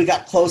because we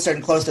got closer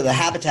and closer to the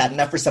habitat,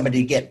 enough for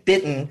somebody to get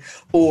bitten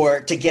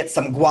or to get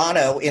some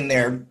guano in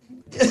their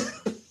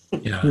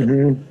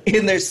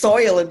in their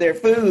soil, in their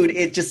food,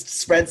 it just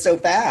spread so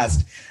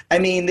fast. I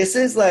mean, this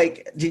is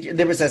like,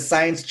 there was a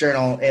science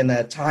journal in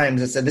the Times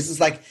that said this is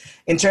like,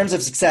 in terms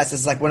of success, this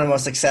is like one of the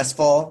most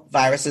successful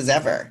viruses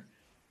ever.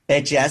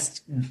 It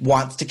just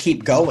wants to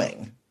keep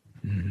going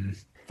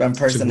from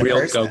person to person.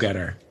 Real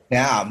go-getter.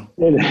 Yeah,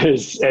 it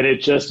is, and it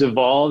just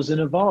evolves and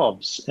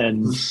evolves,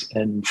 and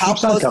how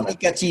close did it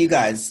get to you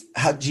guys?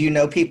 How do you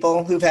know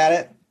people who've had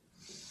it?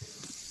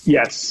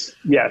 Yes.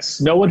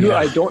 No one who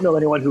I don't know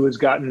anyone who has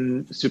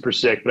gotten super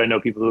sick, but I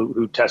know people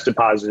who tested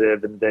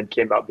positive and then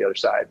came out the other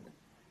side.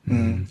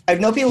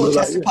 I've known people who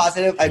tested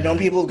positive. I've known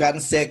people who've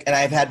gotten sick, and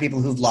I've had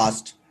people who've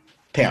lost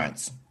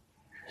parents.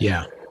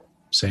 Yeah,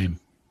 same.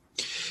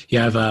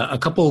 Yeah, I have a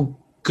couple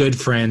good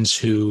friends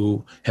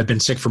who have been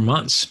sick for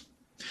months.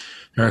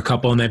 There are a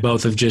couple, and they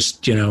both have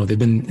just, they've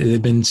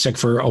been sick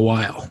for a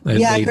while.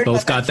 They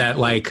both got that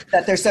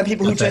that there's some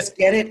people who just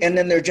get it, and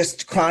then they're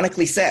just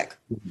chronically sick.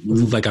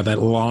 Like got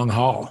that long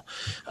haul.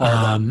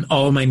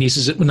 All of my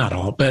nieces, not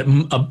all, but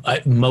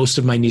most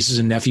of my nieces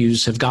and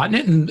nephews have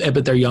gotten it,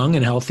 but they're young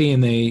and healthy,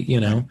 and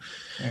they,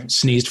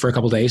 sneezed for a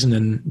couple of days, and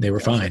then they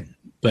were fine.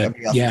 But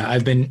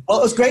I've been. Well,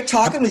 it was great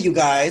talking with you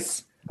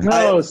guys.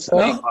 So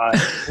fun.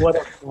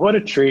 What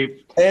a treat.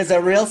 It's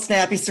a real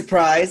snappy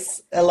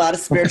surprise. A lot of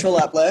spiritual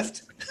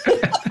uplift.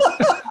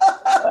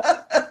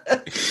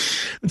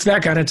 It's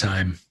that kind of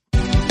time.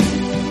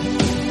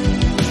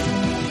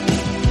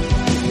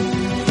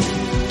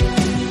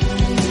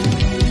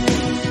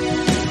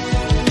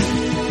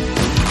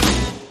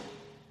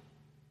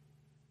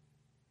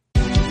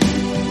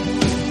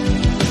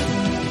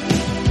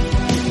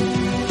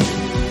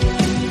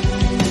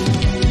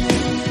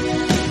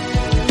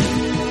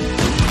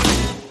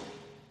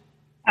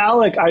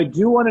 Alec, I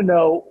do want to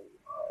know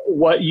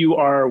what you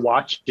are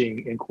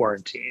watching in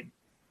quarantine.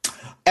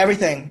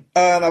 Everything.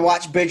 I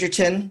watch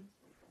Bridgerton,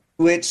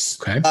 which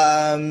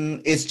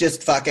is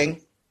just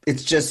fucking.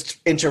 It's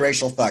just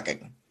interracial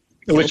fucking.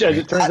 Which, as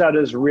it turns out,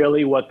 is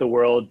really what the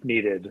world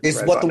needed.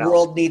 It's what the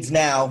world needs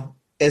now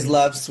is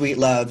love, sweet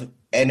love,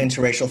 and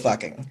interracial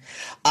fucking.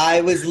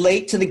 I was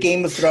late to the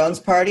Game of Thrones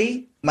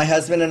party. My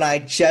husband and I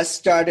just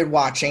started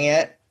watching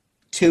it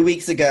 2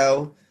 weeks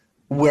ago.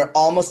 We're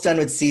almost done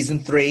with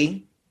season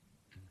 3.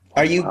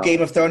 Are you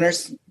Game of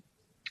Throners?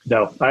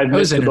 No, I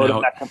missed the boat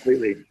on that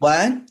completely.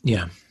 What?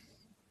 Yeah.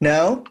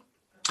 No?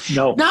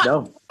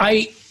 No.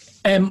 I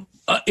am.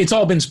 It's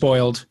all been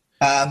spoiled.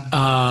 But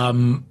I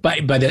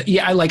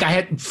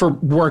had for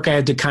work. I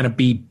had to kind of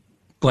be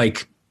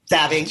like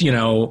savvy.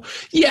 I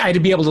had to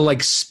be able to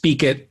like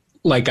speak it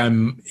like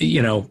I'm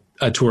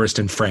a tourist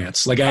in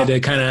France. Like I had to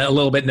kind of a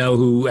little bit know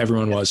who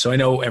everyone was, so I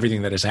know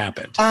everything that has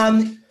happened.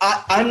 I'm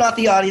not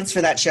the audience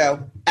for that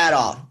show at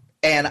all,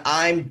 and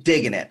I'm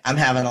digging it. I'm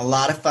having a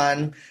lot of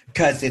fun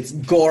because it's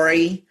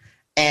gory.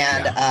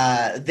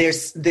 And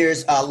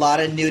there's a lot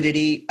of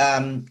nudity.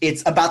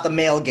 It's about the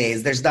male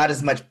gaze. There's not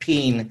as much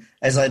peen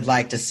as I'd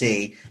like to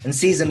see. In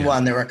season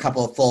 1, there were a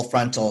couple of full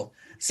frontal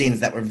scenes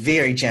that were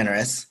very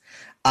generous.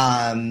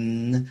 I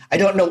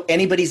don't know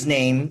anybody's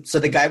name. So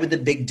the guy with the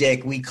big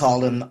dick, we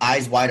call him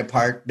Eyes Wide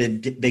Apart,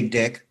 Big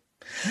Dick.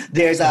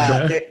 There's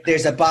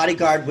a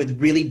bodyguard with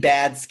really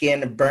bad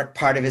skin, a burnt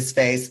part of his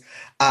face.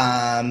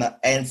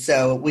 And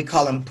so we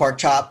call him Pork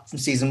Chop from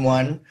season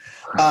 1.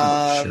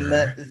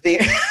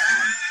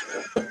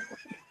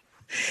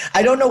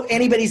 I don't know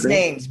anybody's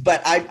names,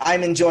 but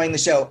I'm enjoying the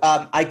show.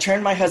 I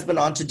turned my husband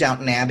on to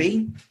Downton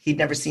Abbey. He'd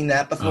never seen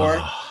that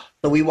before.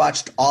 So we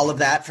watched all of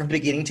that from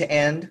beginning to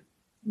end.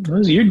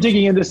 You're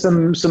digging into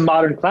some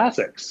modern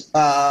classics.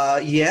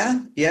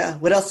 Yeah.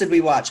 What else did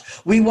we watch?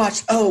 We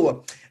watched,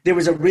 there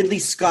was a Ridley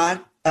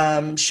Scott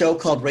show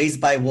called Raised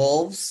by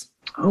Wolves.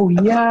 Oh,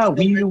 yeah.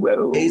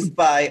 Raised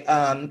by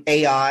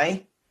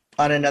AI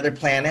on another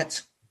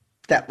planet.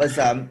 That was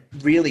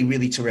really,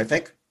 really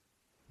terrific.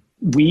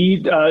 We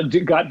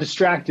got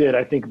distracted,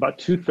 I think, about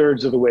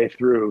 2/3 of the way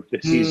through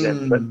the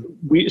season, but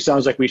it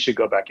sounds like we should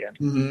go back in.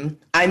 Mm-hmm.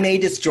 I May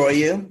Destroy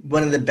You,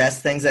 one of the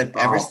best things I've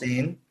ever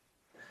seen.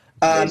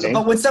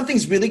 But when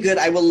something's really good,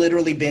 I will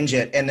literally binge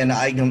it, and then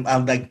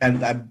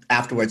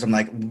afterwards, I'm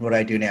like, what do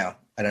I do now?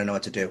 I don't know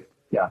what to do.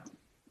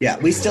 Yeah.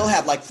 We still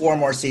have like 4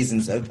 more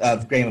seasons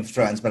of Game of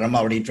Thrones, but I'm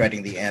already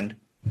dreading the end.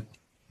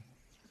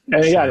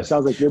 And it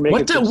sounds like you're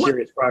making some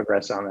serious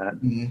progress on that.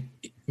 Mm-hmm.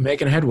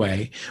 Making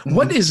headway. Mm-hmm.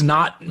 What is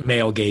not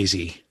male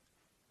gazy?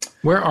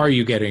 Where are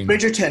you getting?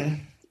 Bridgerton.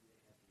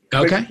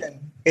 Okay. Bridgerton.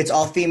 It's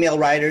all female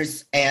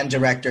writers and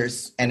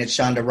directors, and it's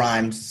Shonda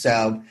Rhimes.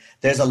 So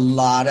there's a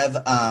lot of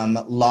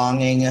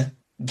longing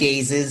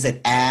gazes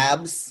at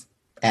abs,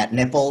 at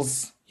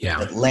nipples,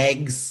 at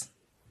legs,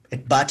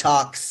 at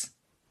buttocks,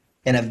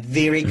 in a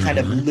very kind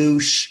of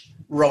louche,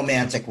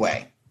 romantic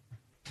way.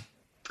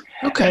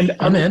 Okay, and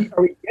I'm in.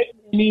 Are we getting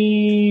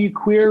any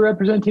queer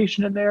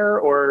representation in there,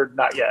 or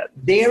not yet?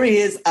 There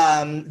is.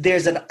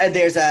 There's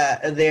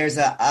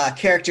a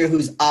character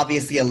who's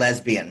obviously a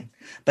lesbian,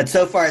 but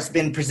so far it's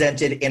been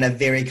presented in a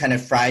very kind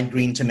of fried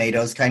green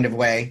tomatoes kind of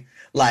way.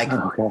 Like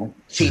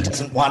she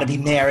doesn't want to be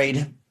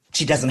married.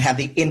 She doesn't have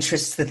the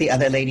interests that the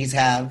other ladies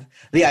have.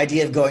 The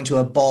idea of going to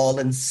a ball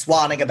and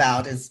swanning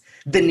about is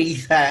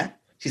beneath her.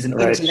 She's an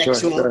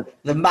intellectual,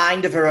 the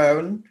mind of her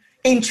own.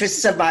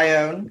 Interests of my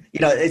own,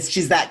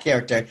 she's that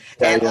character,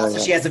 and also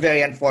she has a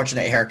very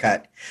unfortunate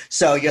haircut.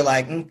 So you're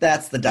like,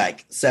 that's the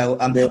dyke. So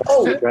a weird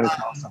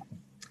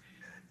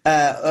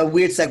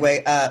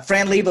segue.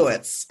 Fran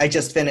Lebowitz. I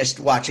just finished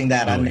watching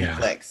that on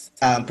Netflix.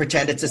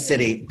 Pretend It's a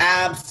City.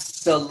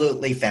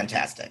 Absolutely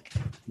fantastic.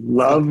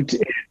 Loved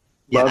it.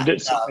 Loved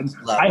it.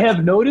 I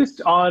have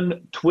noticed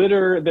on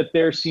Twitter that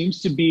there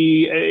seems to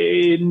be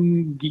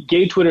in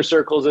gay Twitter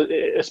circles,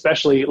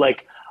 especially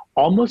like.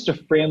 Almost a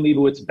Fran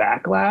Lebowitz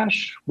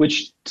backlash,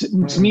 which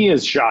to me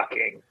is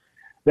shocking.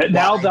 That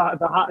now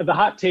the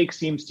hot take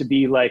seems to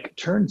be like,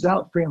 turns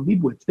out Fran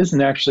Lebowitz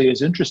isn't actually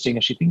as interesting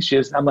as she thinks she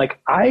is. And I'm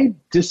like, I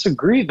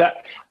disagree.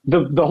 That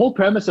the whole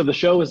premise of the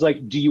show is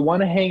like, do you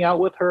want to hang out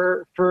with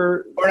her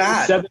for or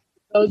not? 7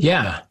 episodes?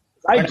 Yeah,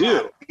 I do.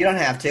 Not. You don't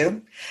have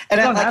to. And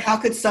I'm like, how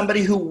could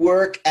somebody who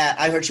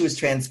I heard she was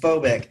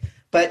transphobic,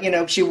 but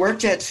she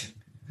worked at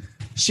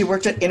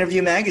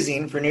Interview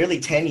Magazine for nearly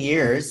 10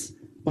 years.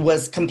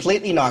 Was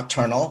completely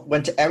nocturnal,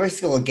 went to every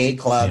single gay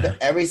club,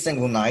 every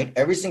single night,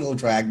 every single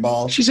drag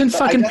ball. She's in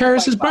fucking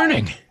Paris is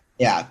Burning.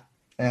 Yeah.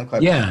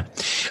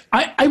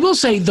 I will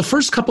say the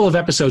first couple of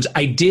episodes,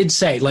 I did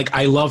say, like,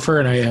 I love her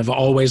and I have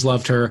always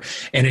loved her.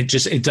 And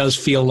it does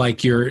feel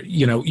like you're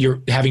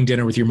having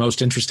dinner with your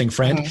most interesting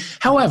friend. Mm-hmm.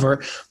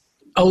 However,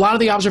 a lot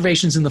of the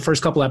observations in the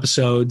first couple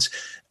episodes,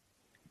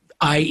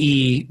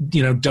 i.e.,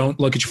 don't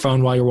look at your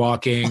phone while you're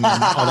walking and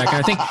all that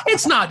kind of thing.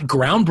 It's not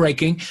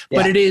groundbreaking,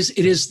 but it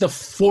is the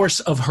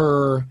force of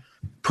her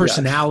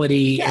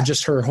personality and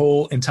just her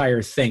whole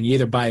entire thing. You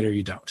either buy it or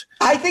you don't.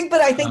 I think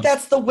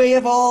that's the way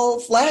of all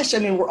flesh. I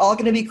mean, we're all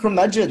going to be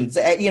curmudgeons.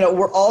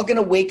 We're all going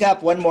to wake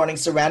up one morning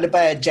surrounded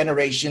by a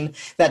generation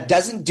that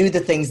doesn't do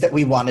the things that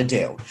we want to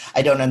do.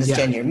 I don't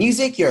understand your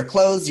music, your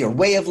clothes, your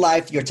way of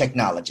life, your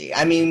technology.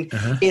 I mean,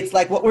 it's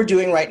like what we're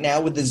doing right now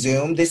with the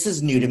Zoom. This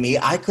is new to me.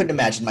 I couldn't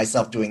imagine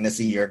myself doing this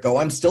a year ago.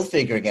 I'm still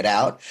figuring it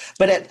out.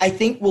 But I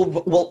think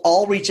we'll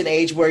all reach an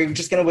age where you're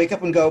just going to wake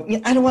up and go,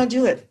 I don't want to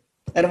do it.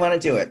 I don't want to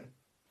do it.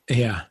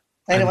 Yeah.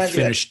 I don't want to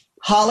do it.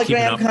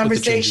 Hologram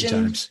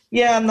conversation.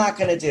 Yeah, I'm not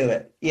going to do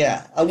it.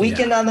 Yeah. A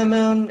weekend on the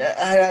moon.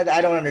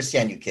 I don't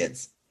understand you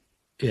kids.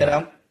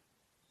 Yeah.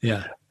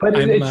 Yeah. But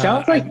it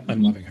sounds like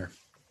I'm loving her.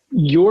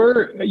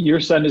 Your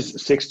son is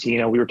 16,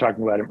 and we were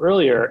talking about him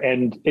earlier,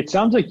 and it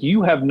sounds like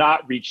you have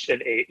not reached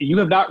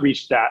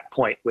that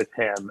point with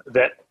him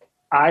that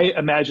I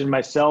imagine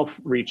myself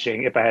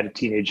reaching if I had a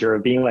teenager,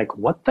 of being like,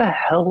 what the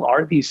hell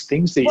are these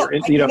things that you're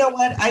in? You know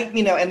what?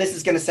 And this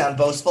is going to sound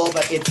boastful,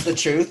 but it's the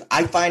truth.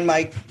 I find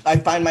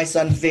my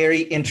son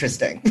very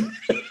interesting.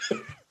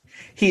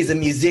 He's a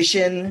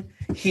musician.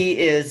 He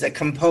is a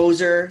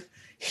composer.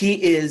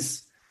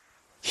 He's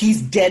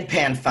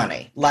deadpan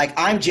funny. Like,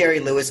 I'm Jerry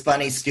Lewis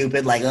funny,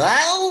 stupid, like,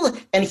 "Well,"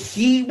 and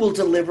he will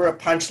deliver a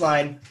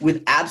punchline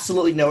with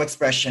absolutely no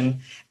expression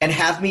and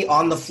have me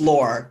on the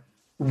floor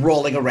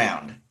rolling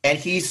around. And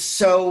he's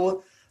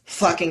so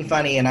fucking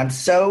funny, and I'm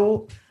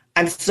so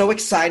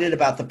excited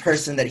about the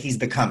person that he's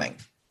becoming.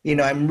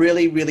 I'm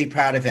really, really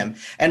proud of him.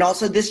 And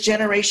also, this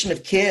generation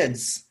of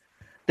kids,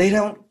 they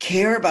don't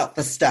care about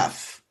the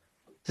stuff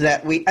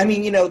that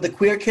the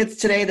queer kids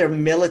today, they're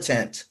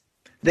militant.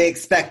 They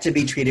expect to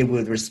be treated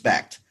with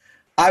respect.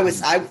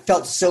 I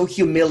felt so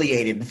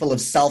humiliated and full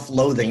of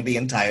self-loathing the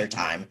entire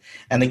time.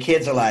 And the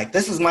kids are like,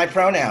 this is my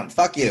pronoun,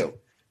 fuck you.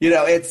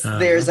 There's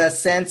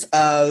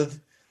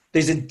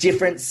a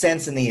different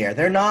sense in the air.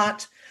 They're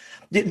not,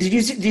 did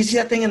you see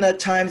that thing in the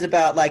Times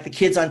about like the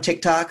kids on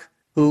TikTok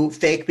who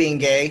fake being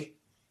gay?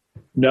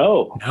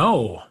 No.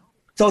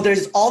 So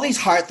there's all these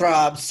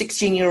heartthrobs,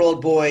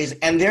 16-year-old boys,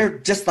 and they're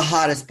just the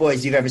hottest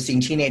boys you've ever seen,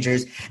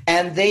 teenagers.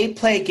 And they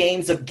play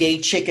games of gay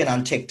chicken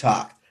on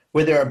TikTok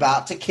where they're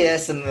about to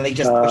kiss and then they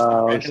just push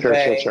their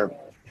friend away. Sure.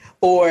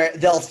 Or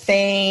they'll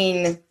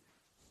feign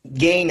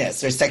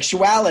gayness or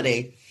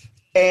sexuality,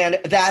 and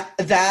that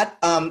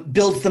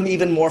builds them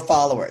even more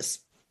followers.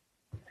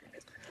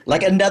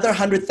 Like another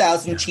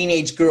 100,000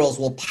 teenage girls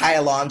will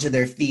pile onto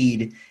their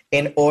feed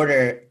in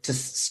order to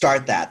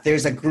start that.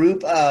 There's a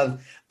group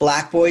of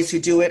Black boys who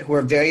do it, who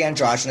are very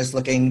androgynous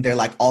looking. They're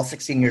like all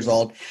 16 years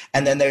old.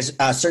 And then there's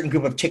a certain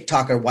group of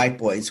TikToker white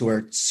boys who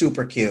are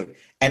super cute,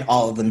 and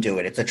all of them do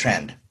it. It's a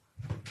trend.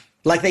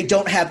 Like, they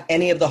don't have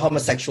any of the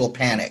homosexual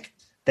panic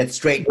that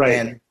straight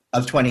men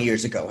of 20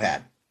 years ago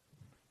had.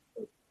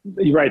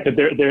 You're right, that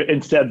there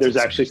instead there's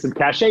actually some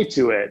cachet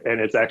to it, and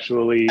it's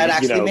actually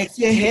makes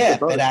you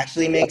hip. It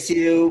actually makes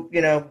you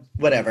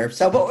whatever.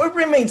 So, but it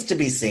remains to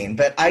be seen.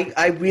 But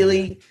I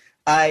really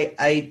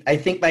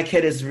think my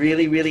kid is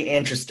really, really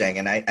interesting,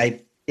 and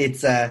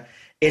it's a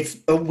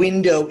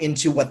window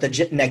into what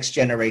the next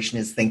generation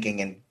is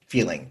thinking and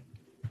feeling.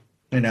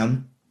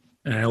 And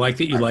I like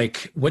that you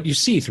like what you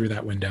see through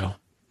that window.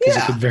 Because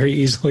it could very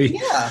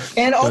easily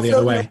and go also, the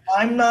other way.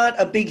 I'm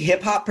not a big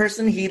hip hop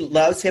person. He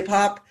loves hip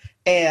hop.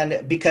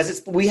 And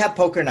because we have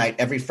poker night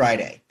every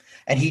Friday,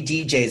 and he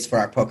DJs for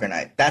our poker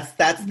night. That's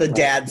the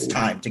dad's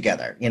time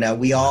together.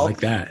 We all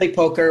play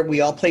poker. We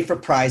all play for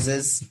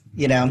prizes.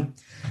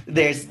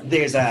 There's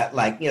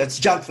it's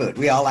junk food.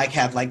 We all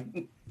have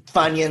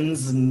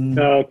Funyuns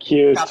and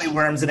cute Copy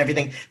worms and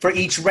everything for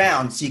each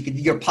round, so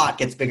your pot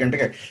gets bigger and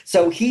bigger.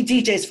 So he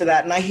DJs for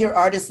that, and I hear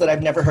artists that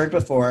I've never heard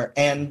before,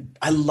 and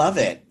I love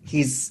it.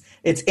 It's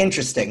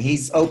interesting.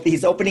 He's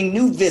opening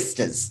new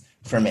vistas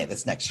for me,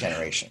 this next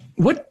generation.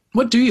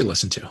 What do you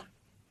listen to?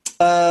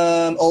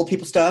 Old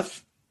people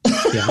stuff.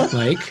 Yeah,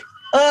 like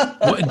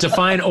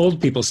define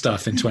old people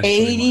stuff in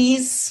 2021.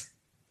 80s.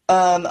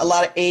 A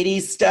lot of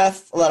 80s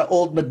stuff. A lot of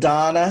old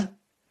Madonna.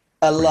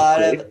 A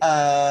lot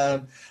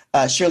of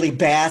Shirley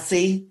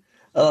Bassey.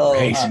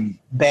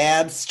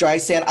 Babs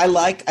Streisand. I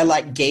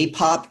like gay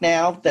pop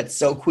now. That's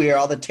so queer.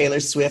 All the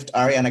Taylor Swift,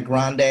 Ariana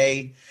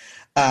Grande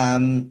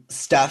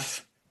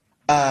stuff.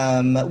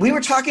 We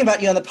were talking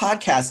about you on the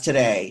podcast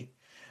today,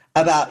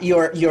 about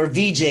your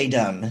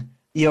VJ-dom.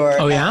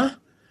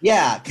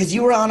 Yeah, because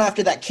you were on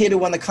after that kid who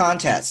won the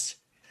contest.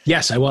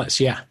 Yes, I was,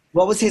 yeah.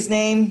 What was his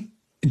name?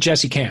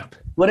 Jesse Camp.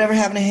 Whatever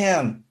happened to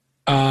him?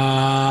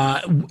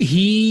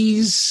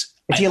 Is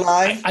he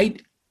alive?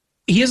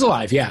 He is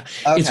alive, yeah.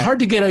 Okay. It's hard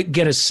to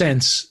get a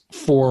sense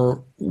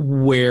for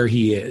where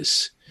he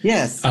is.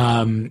 Yes.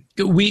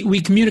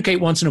 We communicate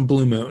once in a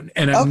blue moon,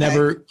 and I'm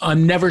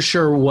never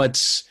sure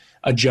what's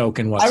a joke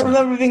and what's I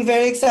remember being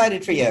very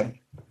excited for you.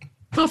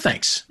 Well,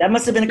 thanks. That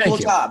must have been a cool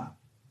job.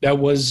 That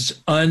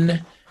was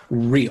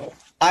unreal.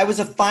 I was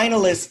a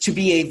finalist to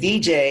be a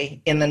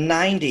VJ in the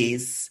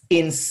 90s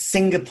in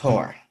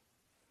Singapore.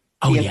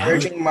 The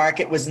emerging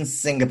market was in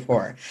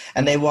Singapore,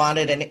 and they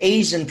wanted an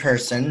Asian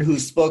person who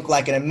spoke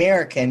like an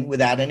American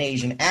without an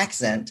Asian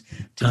accent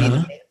to be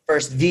the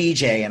first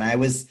VJ. And I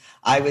was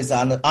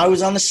on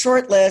the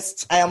short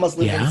list. I almost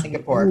lived in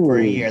Singapore for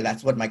a year.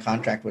 That's what my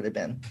contract would have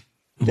been.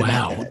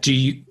 Wow.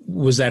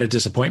 Was that a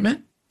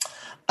disappointment?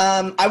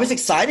 I was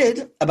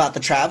excited about the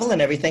travel and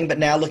everything, but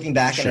now looking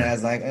back on it, I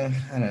was like, I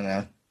don't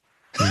know.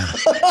 Yeah.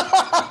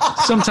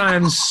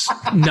 Sometimes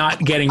not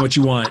getting what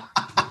you want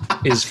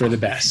is for the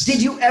best.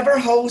 Did you ever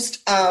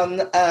host,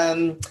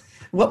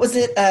 what was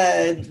it,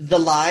 the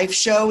live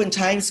show in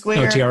Times Square?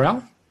 Oh,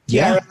 TRL?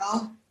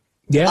 TRL?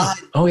 Yeah.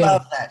 I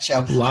love that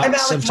show.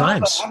 Lots of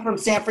times. I'm from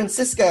San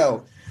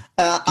Francisco.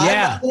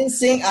 I'm in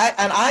sync,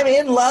 and I'm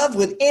in love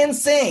with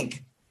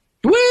NSYNC.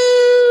 Woo!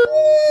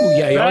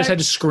 Yeah, you always had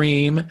to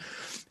scream.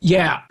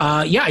 Yeah,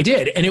 I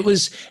did. And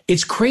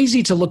it's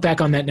crazy to look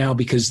back on that now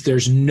because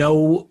there's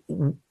I'm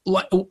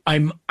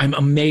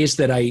amazed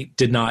that I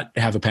did not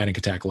have a panic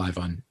attack live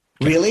on.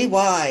 Really?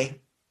 Why?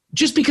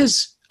 Just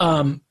because,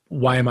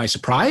 why am I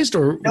surprised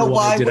or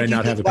why did I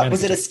not have a panic attack?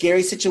 Was it a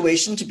scary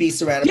situation to be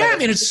surrounded by? Yeah, I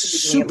mean, it's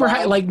super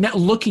high. Like now,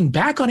 looking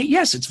back on it,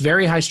 yes, it's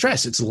very high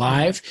stress. It's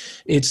live.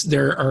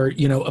 There are,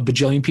 a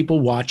bajillion people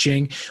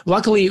watching.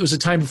 Luckily, it was a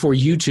time before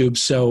YouTube.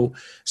 So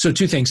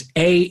two things.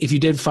 A, if you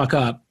did fuck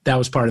up, that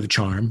was part of the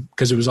charm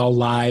because it was all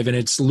live and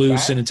it's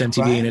loose and it's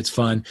MTV and it's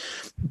fun.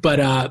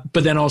 But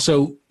then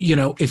also,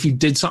 if you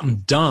did something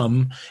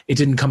dumb, it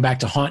didn't come back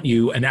to haunt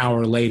you an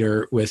hour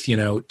later with,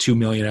 2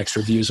 million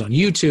extra views on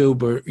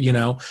YouTube or,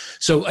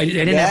 so I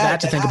didn't have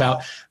that to think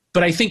about.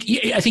 But I think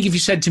if you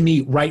said to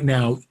me right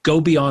now,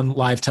 go be on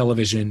live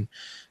television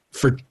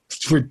for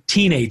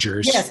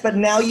teenagers. Yes, but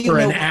now you for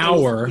know an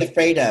hour. What to be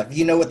afraid of.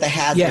 You know what the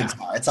hazards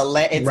are. It's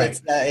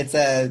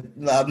a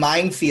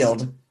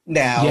minefield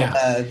now.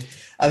 Yeah.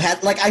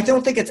 I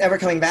don't think it's ever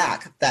coming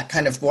back, that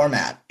kind of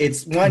format.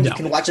 It's one, you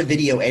can watch a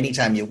video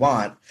anytime you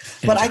want.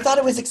 But I thought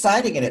it was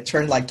exciting, and it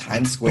turned like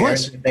Times Square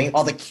and everything.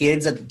 All the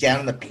kids down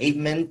on the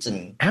pavement.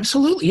 And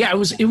absolutely. Yeah,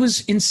 it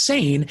was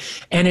insane.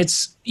 And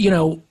it's,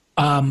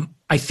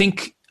 I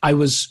think I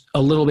was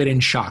a little bit in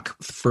shock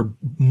for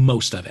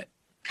most of it.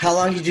 How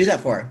long did you do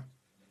that for?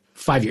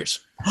 5 years.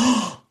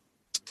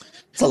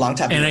 It's a long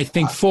time. And I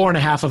think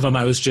 4.5 of them,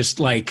 I was just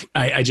like,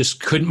 I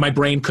just couldn't, my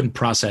brain couldn't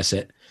process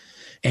it.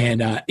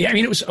 And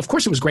it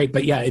was great,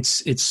 but yeah,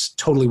 it's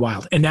totally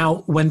wild. And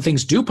now when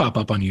things do pop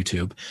up on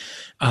YouTube,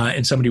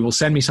 and somebody will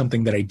send me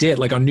something that I did,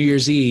 like on New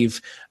Year's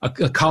Eve, a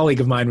colleague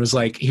of mine was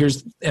like,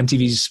 here's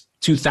MTV's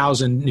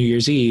 2000 New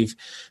Year's Eve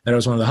that I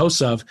was one of the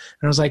hosts of.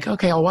 And I was like,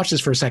 okay, I'll watch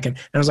this for a second.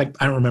 And I was like,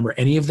 I don't remember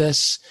any of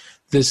this.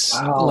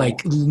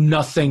 Like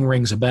nothing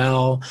rings a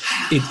bell.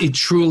 It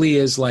truly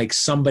is like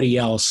somebody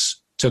else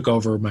took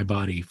over my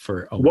body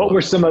for a while. What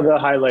were some of the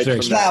highlights from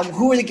that?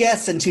 Who were the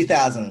guests in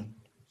 2000?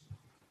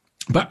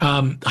 But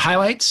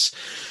highlights,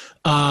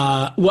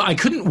 I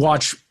couldn't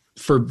watch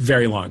for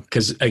very long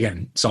because,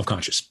 again,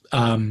 self-conscious.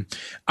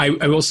 I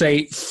will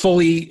say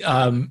fully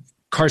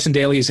Carson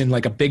Daly is in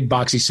like a big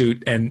boxy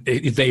suit and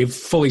they've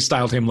fully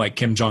styled him like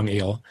Kim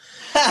Jong-il.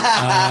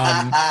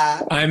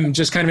 I'm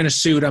just kind of in a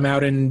suit. I'm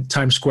out in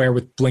Times Square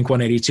with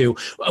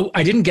Blink-182.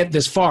 I didn't get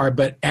this far,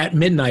 but at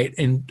midnight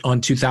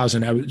on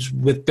 2000, I was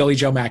with Billy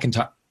Joe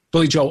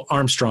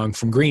Armstrong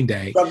from Green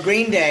Day. From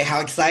Green Day,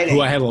 how exciting.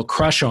 Who I had a little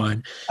crush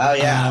on. Oh,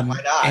 yeah,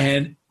 why not?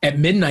 And at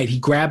midnight, he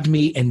grabbed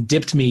me and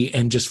dipped me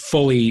and just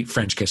fully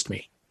French kissed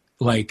me.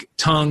 Like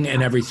tongue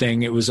and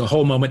everything. It was a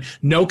whole moment.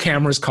 No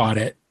cameras caught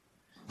it.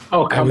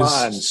 Oh, come on.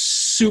 I was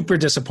super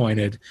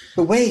disappointed.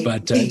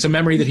 But it's a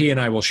memory that he and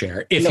I will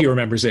share if he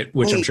remembers it,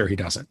 which I'm sure he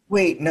doesn't.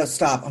 Wait, no,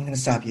 stop. I'm going to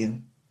stop you.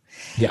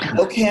 Yeah.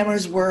 No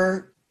cameras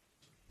were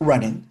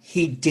running.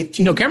 He dipped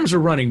you. No cameras were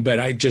running, but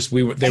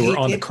they were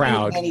on the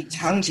crowd. And he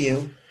tongued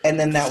you, and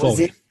then that was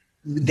it.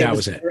 That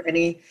was it.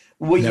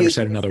 Never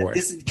said another word.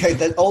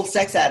 The old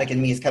sex addict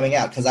in me is coming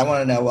out because I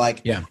want to know. I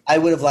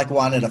would have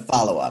wanted a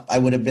follow up. I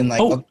would have been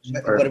like, okay,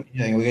 what are we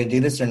doing? Are we going to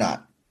do this or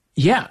not?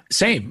 Yeah,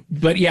 same.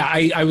 But yeah,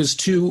 I was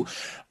too.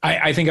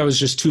 I think I was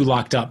just too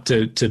locked up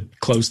to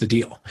close the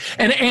deal.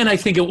 And I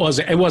think it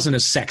wasn't a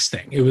sex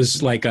thing. It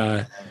was like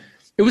it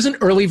was an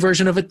early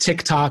version of a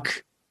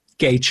TikTok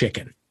gay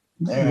chicken.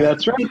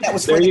 That's right. That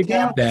was there you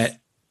go. That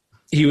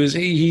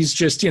he's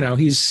just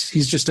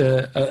he's just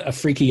a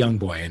freaky young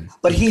boy.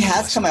 But he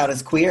has come out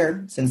as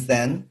queer since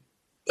then.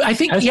 I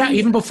think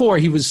even before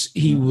he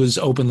was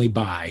openly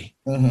bi.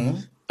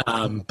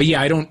 Mm-hmm. But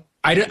yeah,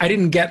 I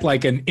didn't get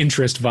like an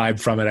interest vibe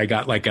from it. I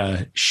got like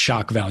a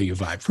shock value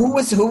vibe from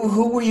it.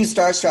 Who were you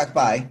starstruck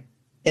by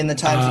in the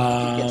times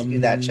that you get to do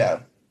that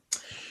show?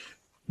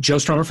 Joe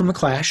Strummer from The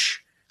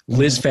Clash,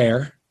 Liz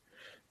Phair,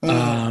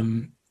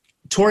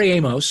 Tori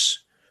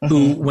Amos,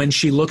 who when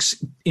she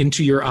looks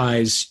into your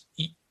eyes,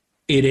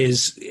 it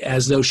is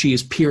as though she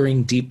is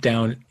peering deep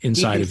down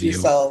inside of you.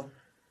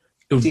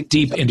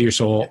 Deep into your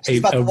soul. She's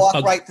about to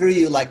walk right through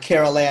you like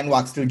Carol Ann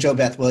walks through Jo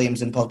Beth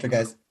Williams in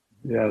Poltergeist.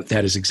 Yeah,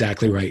 that is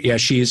exactly right. Yeah,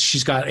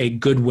 she's got a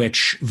good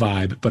witch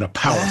vibe, but a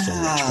powerful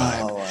witch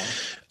vibe.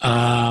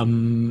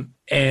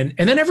 And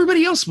then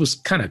everybody else was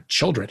kind of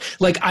children.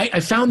 Like I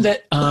found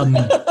that it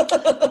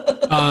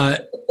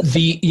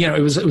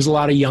was a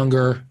lot of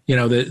younger.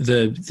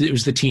 It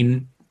was the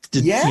teen.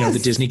 The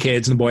Disney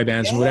kids and the boy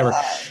bands and whatever.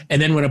 And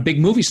then when a big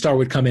movie star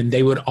would come in,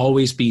 they would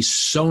always be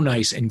so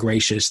nice and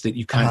gracious that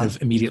you kind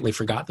of immediately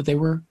forgot that they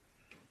were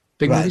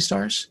big movie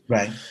stars.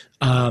 Right.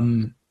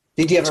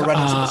 Did you ever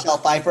run into Michelle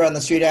Pfeiffer on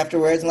the street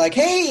afterwards and like,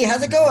 hey,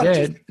 how's it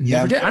going?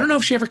 Never did. I don't know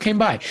if she ever came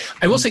by.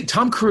 I will say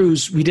Tom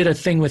Cruise, we did a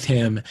thing with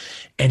him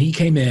and he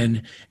came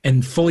in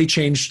and fully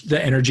changed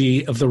the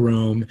energy of the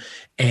room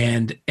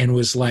and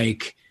was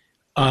like,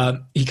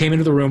 he came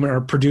into the room and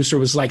our producer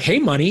was like, hey,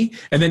 Money.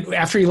 And then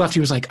after he left, he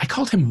was like, I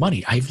called him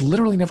Money. I've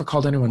literally never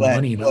called anyone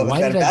Money.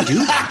 Why did I do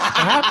that?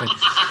 What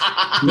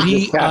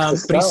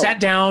happened? But he sat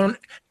down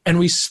and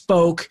we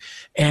spoke,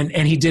 and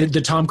he did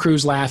the Tom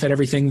Cruise laugh at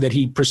everything that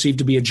he perceived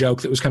to be a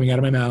joke that was coming out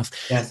of my mouth.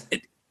 Yes.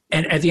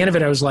 And at the end of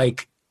it, I was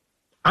like,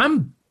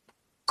 I'm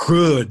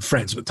good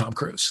friends with Tom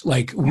Cruise.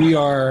 Like, we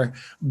are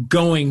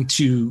going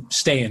to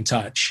stay in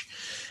touch.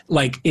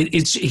 Like,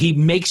 he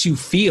makes you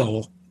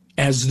feel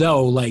as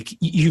though like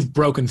you've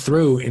broken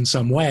through in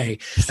some way.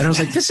 And I was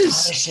like, this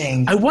is,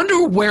 I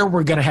wonder where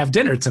we're going to have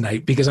dinner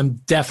tonight, because I'm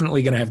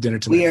definitely going to have dinner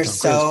tonight. We are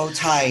so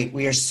tight.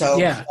 We are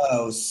so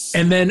close.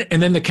 And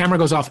then the camera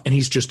goes off and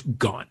he's just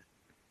gone.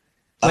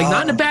 Like,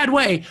 not in a bad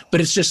way,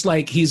 but it's just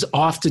like he's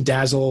off to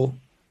dazzle.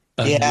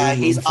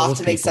 He's off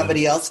to make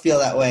somebody else feel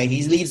that way.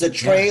 He leaves a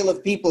trail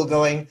of people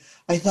going,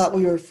 I thought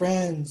we were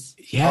friends.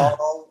 Yeah.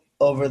 All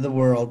over the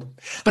world.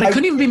 But I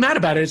couldn't even be mad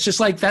about it. It's just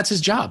like, that's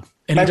his job.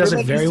 And he does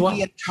it very well.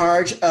 Be in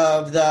charge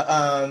of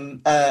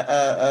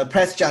the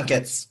press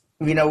junkets,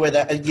 where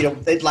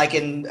like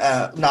in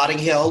Notting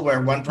Hill,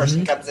 where one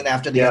person comes in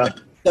after the other.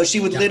 So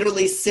she would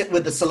literally sit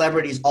with the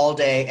celebrities all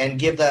day and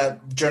give the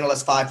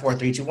journalist 5, 4,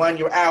 3, 2, 1,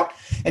 you're out.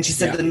 And she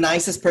said the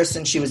nicest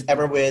person she was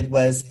ever with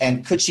was,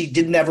 and she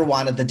never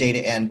wanted the day to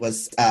end,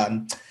 was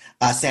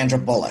Sandra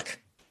Bullock.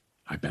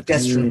 I bet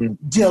that's true.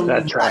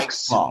 That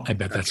tracks. I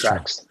bet that's true.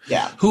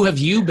 Yeah. Who have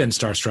you been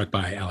starstruck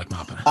by, Alec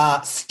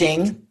Mapa?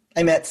 Sting.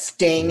 I met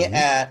Sting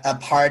at a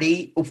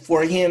party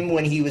for him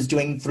when he was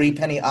doing Three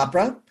Penny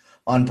Opera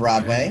on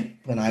Broadway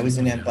when I was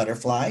in Ant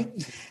Butterfly.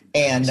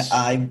 And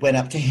I went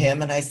up to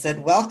him and I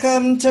said,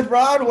 welcome to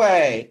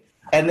Broadway.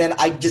 And then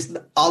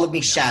all of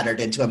me shattered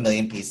into a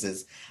million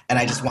pieces. And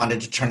I just wanted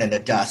to turn into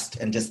dust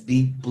and just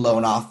be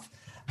blown off.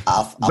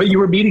 But you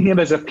were meeting him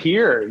as a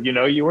peer,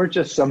 you weren't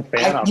just some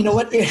fan. You know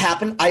what? It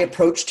happened. I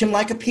approached him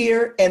like a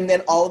peer. And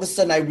then all of a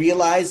sudden I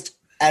realized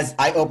as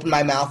I opened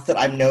my mouth that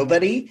I'm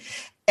nobody.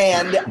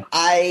 And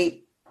I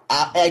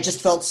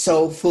just felt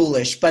so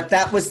foolish, but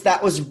that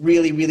was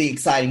really, really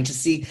exciting to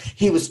see.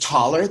 He was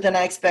taller than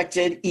I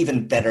expected,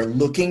 even better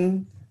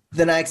looking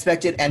than I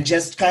expected. And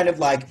just kind of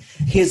like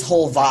his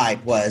whole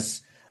vibe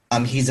was,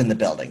 he's in the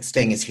building.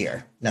 Sting is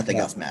here. Nothing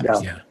else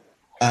matters. Yeah.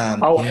 I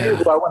want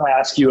to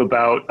ask you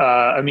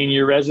about,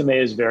 your resume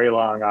is very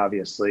long,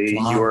 obviously.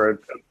 Wow.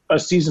 You're a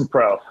seasoned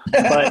pro,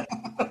 but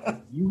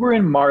you were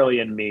in Marley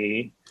and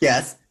Me.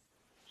 Yes.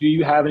 Do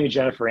you have any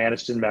Jennifer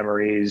Aniston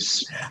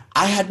memories?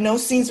 I had no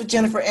scenes with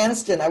Jennifer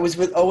Aniston. I was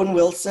with Owen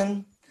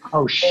Wilson.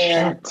 Oh, shit.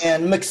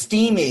 And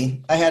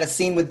McSteamy. I had a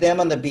scene with them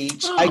on the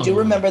beach. Oh. I do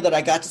remember that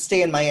I got to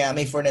stay in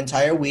Miami for an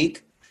entire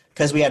week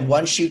because we had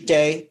one shoot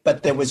day,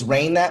 but there was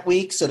rain that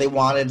week, so they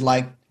wanted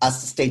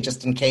us to stay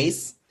just in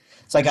case.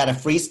 So I got a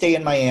free stay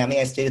in Miami.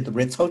 I stayed at the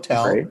Ritz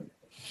Hotel. Right.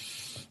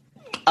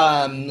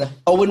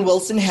 Owen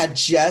Wilson had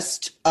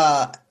just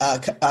had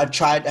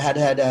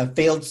a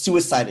failed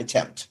suicide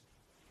attempt.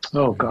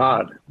 Oh,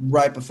 God.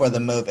 Right before the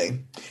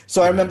movie.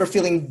 So I remember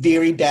feeling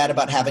very bad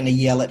about having to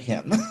yell at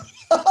him.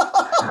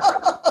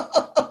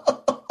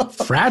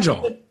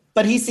 Fragile.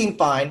 But he seemed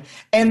fine.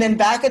 And then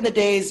back in the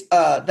days,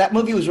 that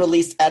movie was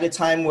released at a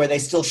time where they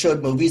still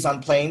showed movies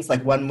on planes,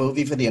 like one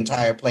movie for the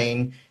entire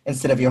plane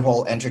instead of your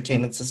whole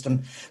entertainment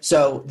system.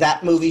 So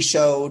that movie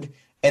showed,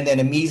 and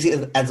then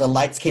immediately as the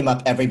lights came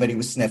up, everybody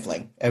was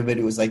sniffling.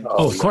 Everybody was like,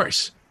 oh, of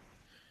course.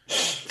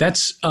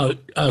 That's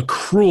a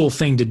cruel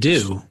thing to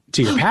do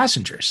to your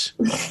passengers.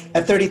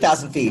 At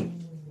 30,000 feet.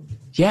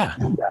 Yeah.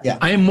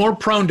 I am more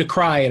prone to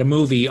cry at a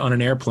movie on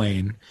an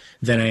airplane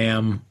than I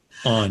am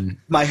on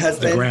my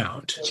husband the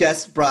ground.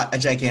 Just brought a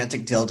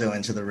gigantic dildo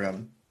into the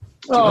room.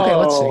 Okay,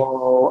 let's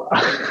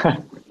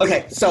see.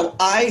 Okay, so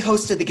I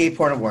hosted the Gay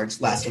Porn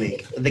Awards last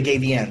week, the Gay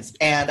VNs.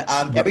 And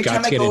every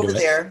time I go over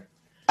there,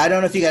 I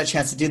don't know if you got a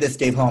chance to do this,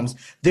 Dave Holmes,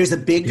 there's a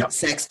big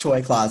sex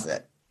toy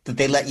closet that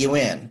they let you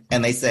in,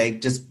 and they say,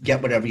 just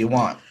get whatever you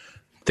want.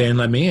 They didn't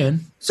let me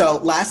in. So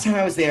last time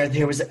I was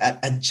there was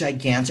a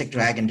gigantic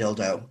dragon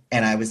dildo,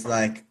 and I was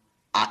like,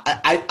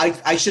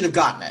 I should have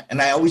gotten it,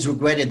 and I always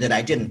regretted that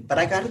I didn't, but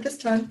I got it this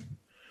time.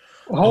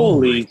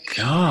 Holy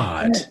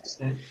God.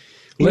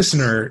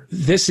 Listener,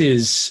 this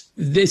is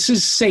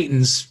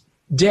Satan's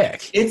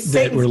dick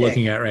that we're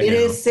looking at right now. It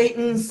is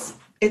Satan's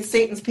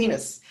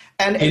penis.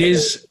 And it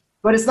is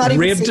but it's not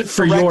ribbed even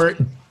for your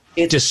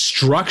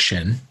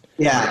destruction.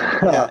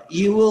 Yeah.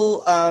 You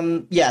will,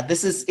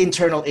 this is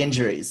internal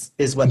injuries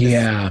is what this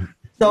is.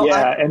 So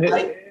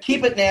I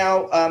keep it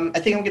now. I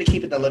think I'm going to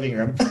keep it in the living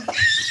room.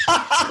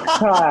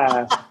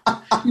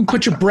 You can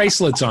put your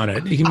bracelets on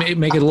it. You can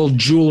make it a little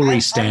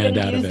jewelry stand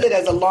out of it. Use it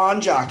as a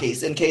lawn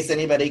jockey's in case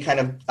anybody kind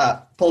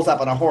of pulls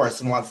up on a horse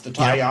and wants to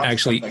tie off.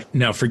 Actually,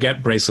 no,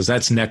 forget bracelets.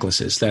 That's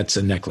necklaces. That's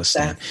a necklace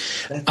stand.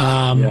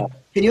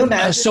 Can you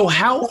imagine? So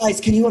how?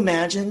 Guys, can you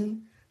imagine?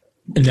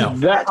 No.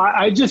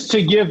 I just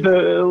to give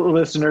the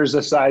listeners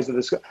the size of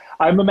this,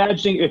 I'm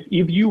imagining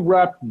if you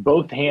wrap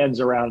both hands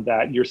around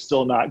that, you're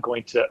still not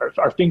going to.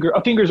 Our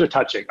fingers are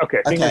touching.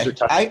 Okay, fingers are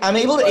touching. I'm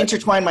able to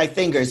intertwine my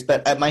fingers,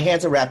 but my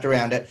hands are wrapped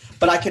around it.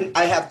 But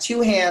I have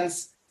two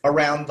hands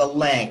around the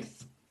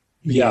length.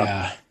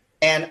 Yeah.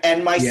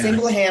 And my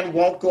single hand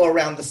won't go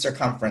around the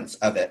circumference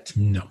of it.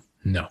 No.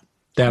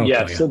 That'll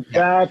kill you. So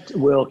that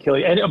will kill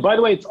you. And by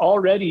the way, it's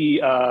already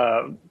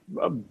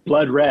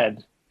blood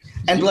red.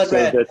 And blood So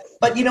red. that's-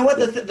 But you know what?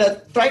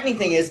 The frightening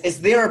thing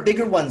is there are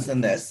bigger ones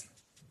than this.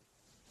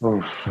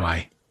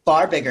 Why?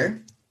 Far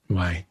bigger.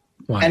 Why?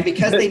 And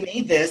because they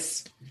made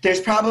this,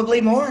 there's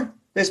probably more.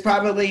 There's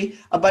probably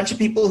a bunch of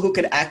people who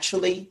could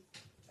actually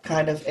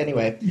kind of,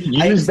 anyway.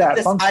 Use that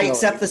I functionally.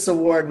 accept this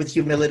award with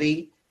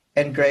humility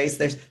and grace.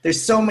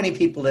 There's so many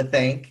people to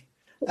thank.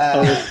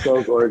 Oh, it's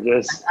so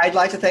gorgeous. I'd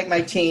like to thank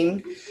my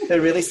team that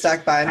really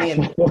stuck by me.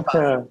 And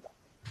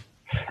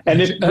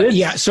if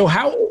this, So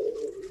how?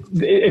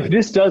 if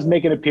this does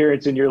make an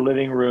appearance in your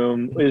living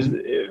room, is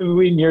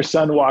when your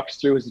son walks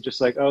through, is it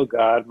just like, oh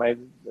God, my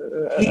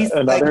He's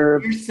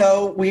another?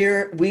 like,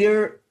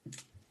 we're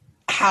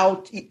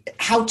how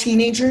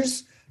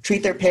teenagers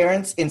treat their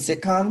parents in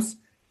sitcoms.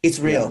 It's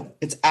real. Yeah.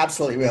 It's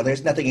absolutely real.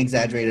 There's nothing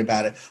exaggerated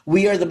about it.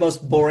 We are the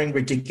most boring,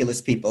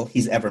 ridiculous people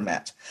he's ever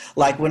met.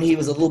 Like when he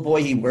was a little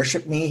boy, he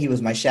worshiped me. He was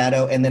my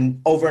shadow. And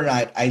then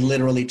overnight, I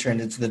literally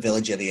turned into the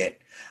village idiot.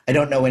 I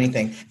don't know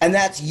anything. And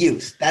that's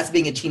youth. That's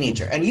being a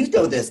teenager. And you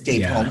know this,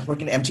 Dave Holmes,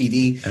 working at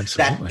MTV.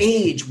 Absolutely. That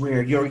age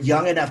where you're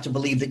young enough to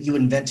believe that you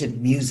invented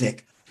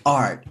music,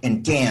 art,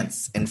 and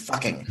dance, and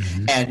fucking.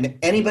 Mm-hmm. And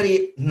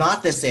anybody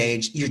not this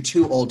age, you're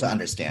too old to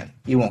understand.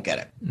 You won't get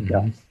it.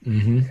 Yeah.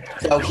 Mm-hmm.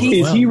 So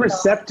is he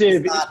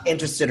receptive? He's not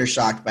interested or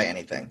shocked by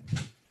anything.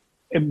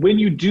 And when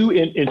you do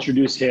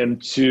introduce him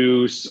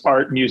to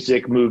art,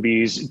 music,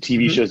 movies,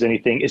 TV shows,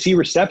 anything, is he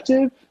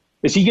receptive?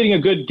 Is he getting a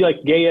good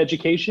gay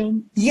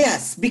education?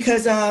 Yes,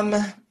 because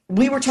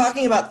we were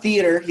talking about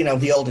theater,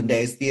 the olden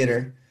days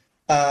theater.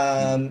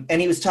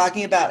 And he was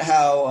talking about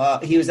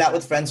how he was out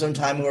with friends one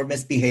time who were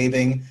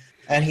misbehaving.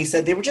 And he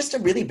said they were just a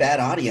really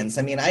bad audience.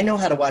 I mean, I know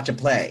how to watch a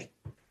play.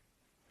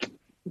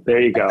 There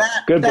you go.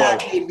 Good boy.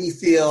 That made me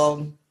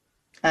feel,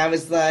 I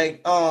was like,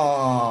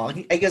 oh.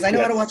 He goes, I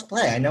know how to watch a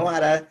play. I know how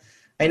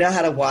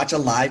to watch a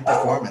live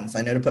performance.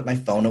 I know to put my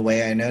phone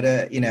away. I know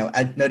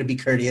to be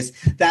courteous.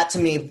 That to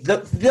me,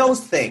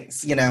 those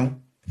things, You've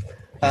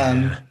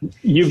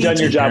done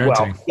your job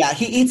well. Yeah,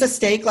 he eats a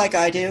steak like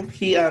I do.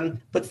 He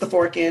puts the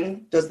fork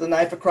in, does the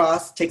knife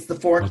across, takes the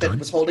fork that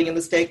was holding in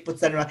the steak,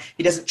 puts that around.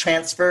 He doesn't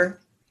transfer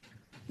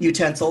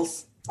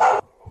utensils.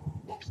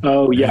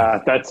 Oh,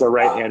 yeah, that's a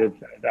right-handed.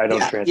 I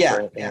don't transfer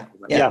anything.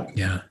 Yeah.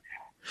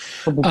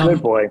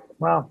 Good boy.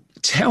 Wow.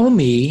 Tell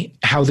me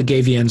how the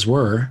gay VNs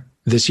were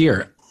this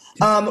year.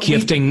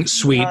 Gifting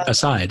suite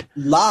aside.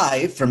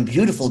 Live from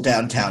beautiful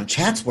downtown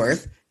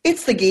Chatsworth,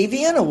 it's the Gay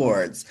VN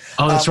Awards.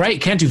 Oh, that's right. You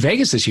can't do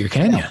Vegas this year,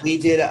 can you? We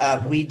did.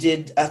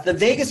 The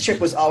Vegas trip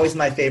was always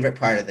my favorite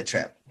part of the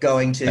trip.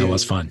 Going to that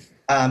was fun,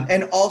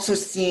 and also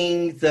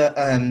seeing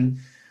the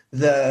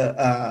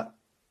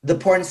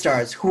porn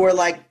stars who are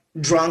like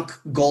drunk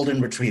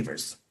golden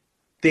retrievers.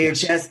 They're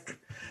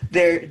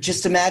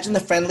just imagine the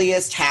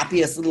friendliest,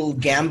 happiest little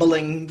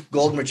gambling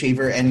golden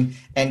retriever and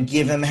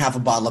give him half a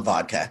bottle of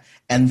vodka,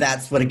 and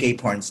that's what a gay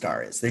porn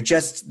star is. They're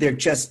just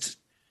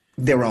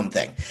their own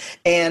thing.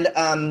 And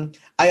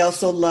I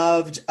also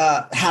loved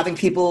having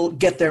people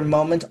get their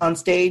moment on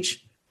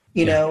stage,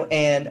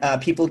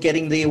 and people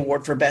getting the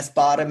award for best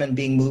bottom and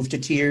being moved to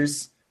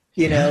tears.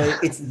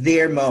 It's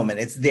their moment.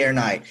 It's their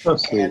night. So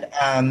sweet.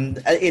 And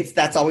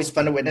that's always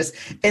fun to witness.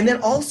 And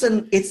then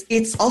also,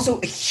 it's also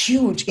a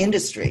huge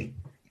industry.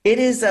 It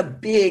is a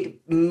big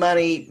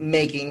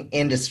money-making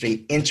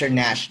industry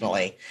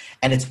internationally,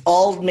 and it's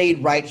all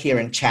made right here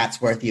in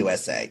Chatsworth,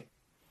 USA.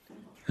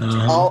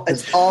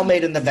 It's all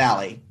made in the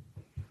Valley.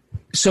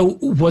 So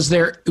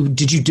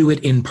did you do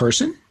it in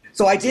person?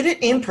 So I did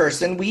it in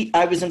person.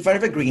 I was in front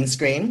of a green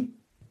screen,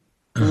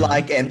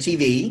 like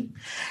MTV,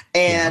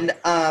 and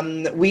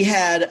we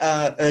had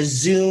a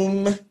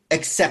Zoom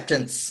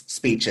acceptance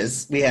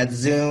speeches. We had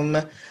Zoom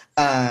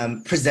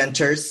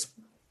presenters.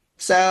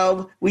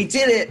 So we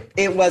did it.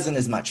 It wasn't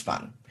as much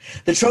fun.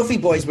 The Trophy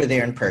Boys were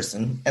there in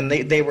person, and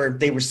they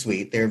were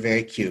sweet. They were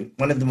very cute.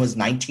 One of them was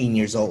 19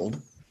 years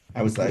old.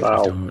 I was like,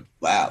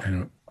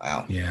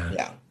 wow.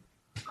 Yeah.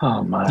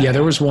 Oh my. Yeah,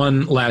 there was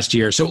one last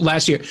year. So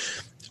last year,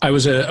 I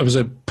was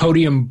a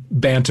podium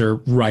banter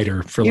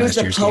writer for last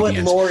year's He was the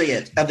GVNs. poet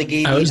laureate of the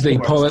GVNs. I was the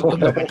poet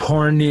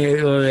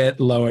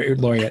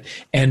laureate,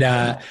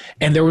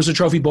 and there was a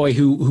trophy boy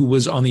who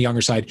was on the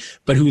younger side,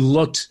 but who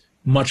looked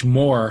much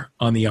more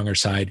on the younger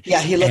side.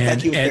 Yeah, he looked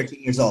like he was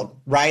 13 years old.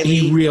 Riley.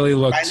 He really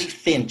looked. Riley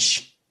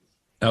Finch.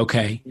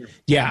 Okay.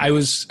 Yeah, I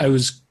was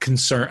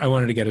concerned. I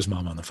wanted to get his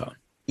mom on the phone.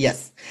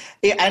 Yes,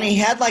 and he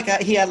had like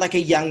a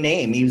young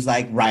name. He was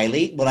like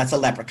Riley. Well, that's a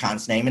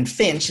leprechaun's name, and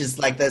Finch is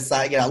like this,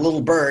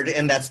 little bird,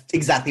 and that's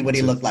exactly what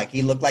he looked like.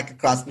 He looked like a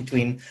cross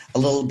between a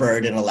little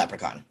bird and a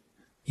leprechaun.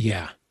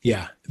 Yeah.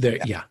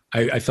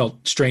 I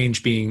felt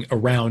strange being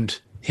around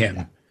him.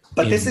 Yeah.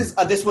 But this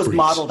was Greece.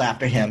 Modeled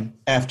after him,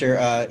 after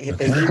his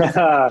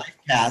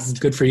cast.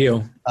 Good for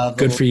you.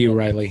 Good for you,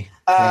 Riley.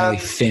 Riley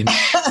Finch.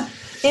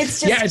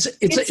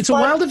 It's a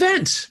wild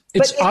event.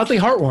 It's oddly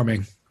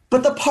heartwarming.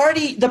 But the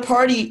party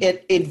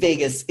in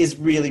Vegas is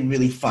really,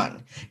 really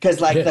fun because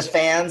like the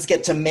fans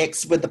get to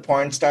mix with the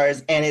porn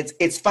stars, and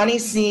it's funny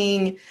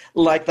seeing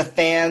like the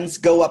fans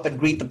go up and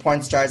greet the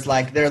porn stars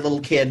like they're a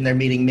little kid and they're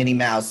meeting Minnie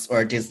Mouse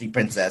or a Disney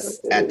princess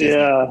at Disney.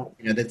 Yeah.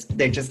 You know,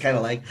 they're just kind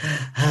of like,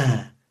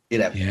 you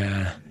know.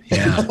 Yeah.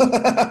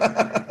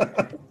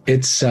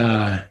 It's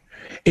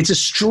a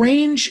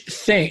strange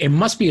thing. It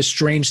must be a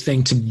strange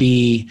thing to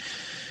be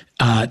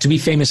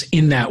famous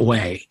in that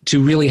way,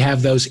 to really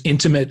have those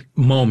intimate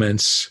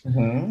moments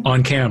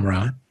on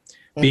camera,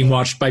 being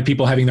watched by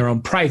people having their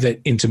own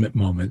private intimate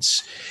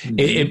moments.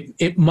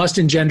 It must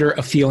engender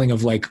a feeling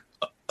of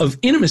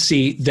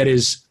intimacy that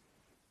is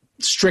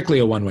strictly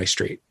a one-way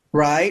street.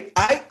 Right.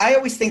 I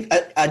always think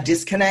a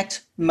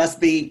disconnect must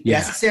be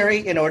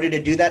necessary in order to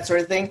do that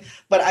sort of thing.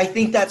 But I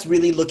think that's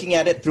really looking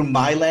at it through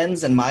my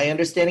lens and my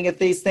understanding of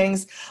these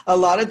things. A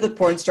lot of the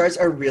porn stars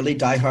are really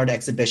diehard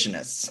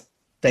exhibitionists.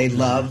 They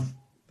love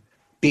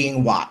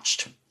being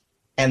watched,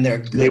 and they're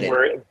good at it. They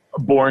were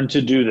born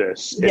to do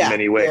this in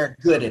many ways. They're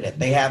good at it.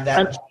 They have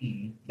that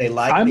gene. They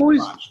like being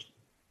watched.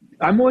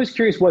 I'm always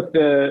curious what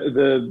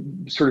the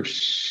sort of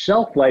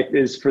shelf life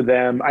is for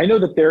them. I know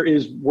that there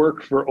is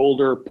work for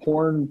older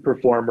porn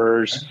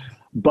performers,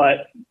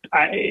 but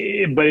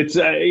I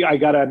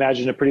gotta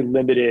imagine a pretty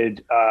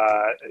limited,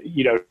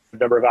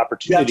 number of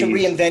opportunities. You have to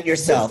reinvent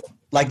yourself,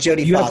 like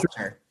Jodie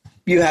Foster.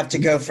 You have to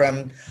go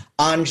from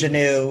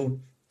ingenue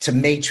to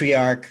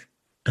matriarch.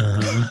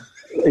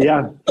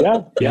 Yeah.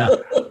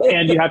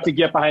 And you have to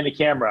get behind the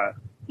camera.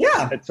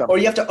 Yeah, or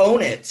you have to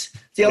own it.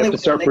 You have to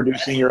start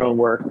producing your own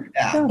work.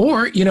 Yeah.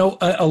 Or,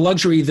 a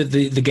luxury that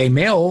the gay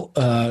male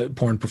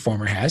porn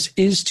performer has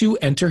is to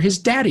enter his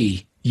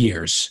daddy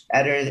years.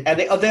 And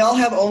they all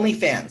have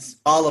OnlyFans.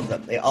 All of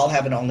them. They all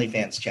have an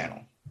OnlyFans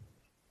channel.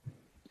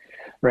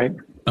 Right.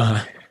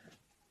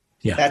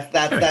 Yeah.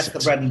 That's the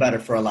bread and butter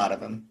for a lot of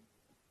them.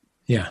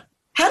 Yeah.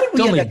 How did we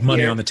Don't get leave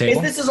money on the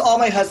table? This is all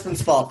my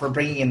husband's fault for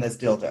bringing in this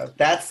dildo.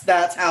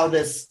 That's how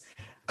this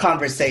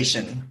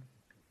conversation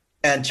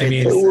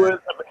entered.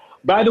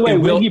 By the way,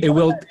 it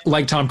will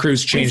like Tom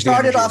Cruise change. We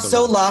started off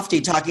so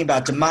lofty talking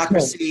about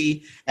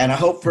democracy and a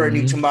hope for a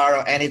new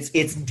tomorrow, and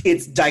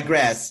it's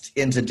digressed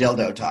into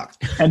dildo talk.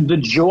 And the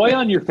joy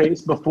on your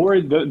face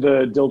before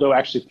the dildo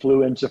actually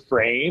flew into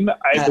frame,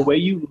 the way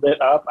you lit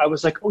up, I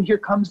was like, oh, here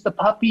comes the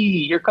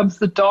puppy, here comes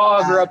the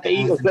dog or a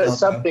baby or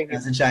something.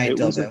 It's a giant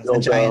dildo. It's a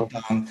giant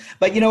dong.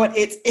 But you know what?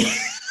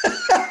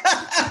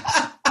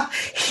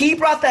 He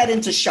brought that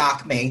in to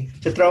shock me,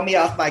 to throw me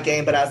off my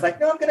game, but I was like,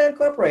 no, I'm going to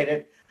incorporate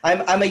it.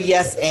 I'm a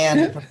yes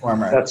and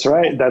performer. That's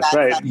right. That's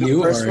right.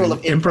 You are an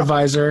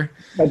improviser.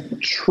 A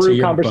true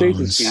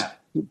conversation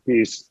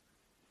piece.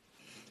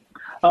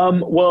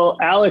 Well,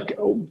 Alec,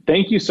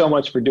 thank you so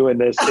much for doing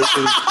this.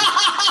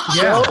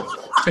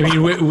 I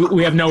mean,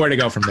 we have nowhere to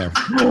go from there.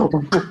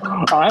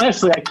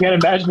 Honestly, I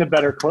can't imagine a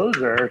better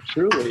closer,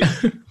 truly.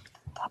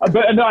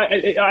 But no,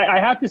 I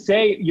have to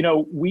say,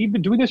 we've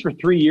been doing this for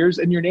 3 years,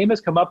 and your name has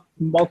come up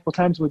multiple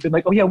times. We've been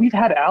like, oh yeah, we've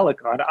had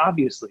Alec on.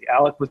 Obviously,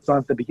 Alec was on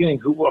at the beginning,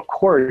 who, of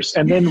course,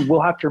 and then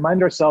we'll have to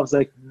remind ourselves,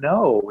 like,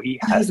 no, he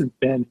hasn't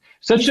been.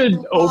 Such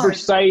an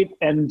oversight,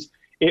 and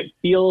it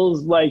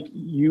feels like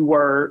you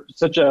are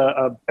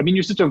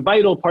you're such a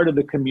vital part of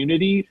the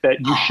community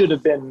that you should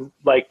have been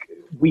like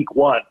week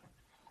one.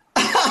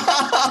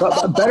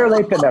 But better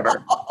late than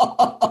never.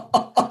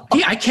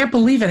 Yeah, I can't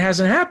believe it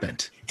hasn't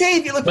happened.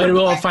 Dave, you look. But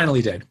it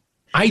finally did.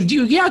 I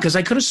do, because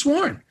I could have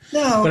sworn.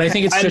 No, but I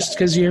think it's just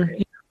because you're.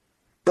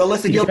 Well,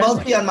 listen, you'll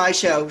both be on my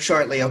show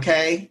shortly,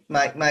 okay?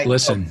 My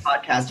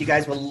podcast. You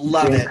guys will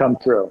love it. Come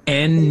through.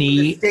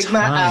 Any stigma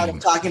out of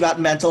talking about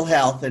mental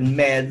health and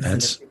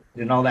meds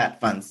and all that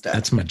fun stuff.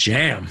 That's my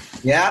jam.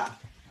 Yeah.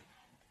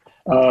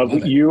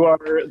 You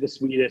are the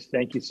sweetest.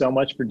 Thank you so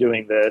much for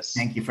doing this.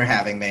 Thank you for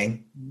having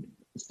me.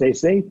 Stay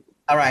safe.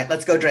 All right,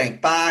 let's go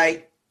drink.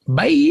 Bye.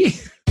 Bye.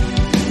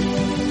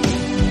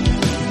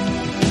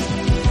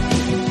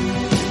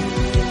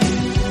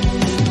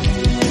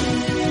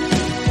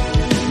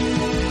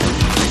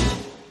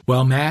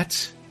 Well,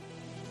 Matt,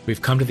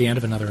 we've come to the end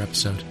of another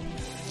episode.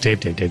 Dave,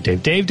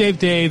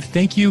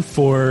 thank you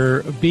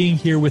for being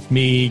here with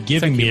me,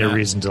 giving me a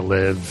reason to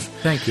live.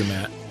 Thank you,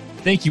 Matt.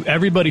 Thank you,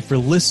 everybody, for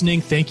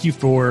listening. Thank you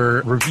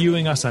for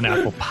reviewing us on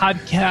Apple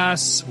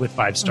Podcasts with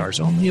 5 stars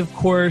only, of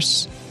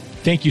course.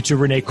 Thank you to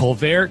Renee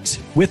Colvert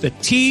with a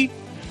T,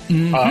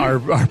 our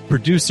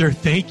producer.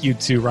 Thank you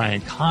to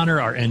Ryan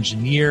Connor, our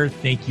engineer.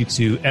 Thank you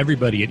to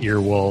everybody at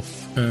Earwolf.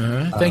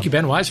 Thank you,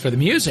 Ben Wise, for the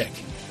music.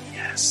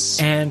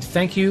 Yes. And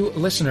thank you,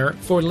 listener,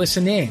 for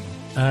listening.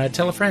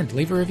 Tell a friend.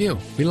 Leave a review.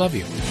 We love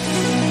you.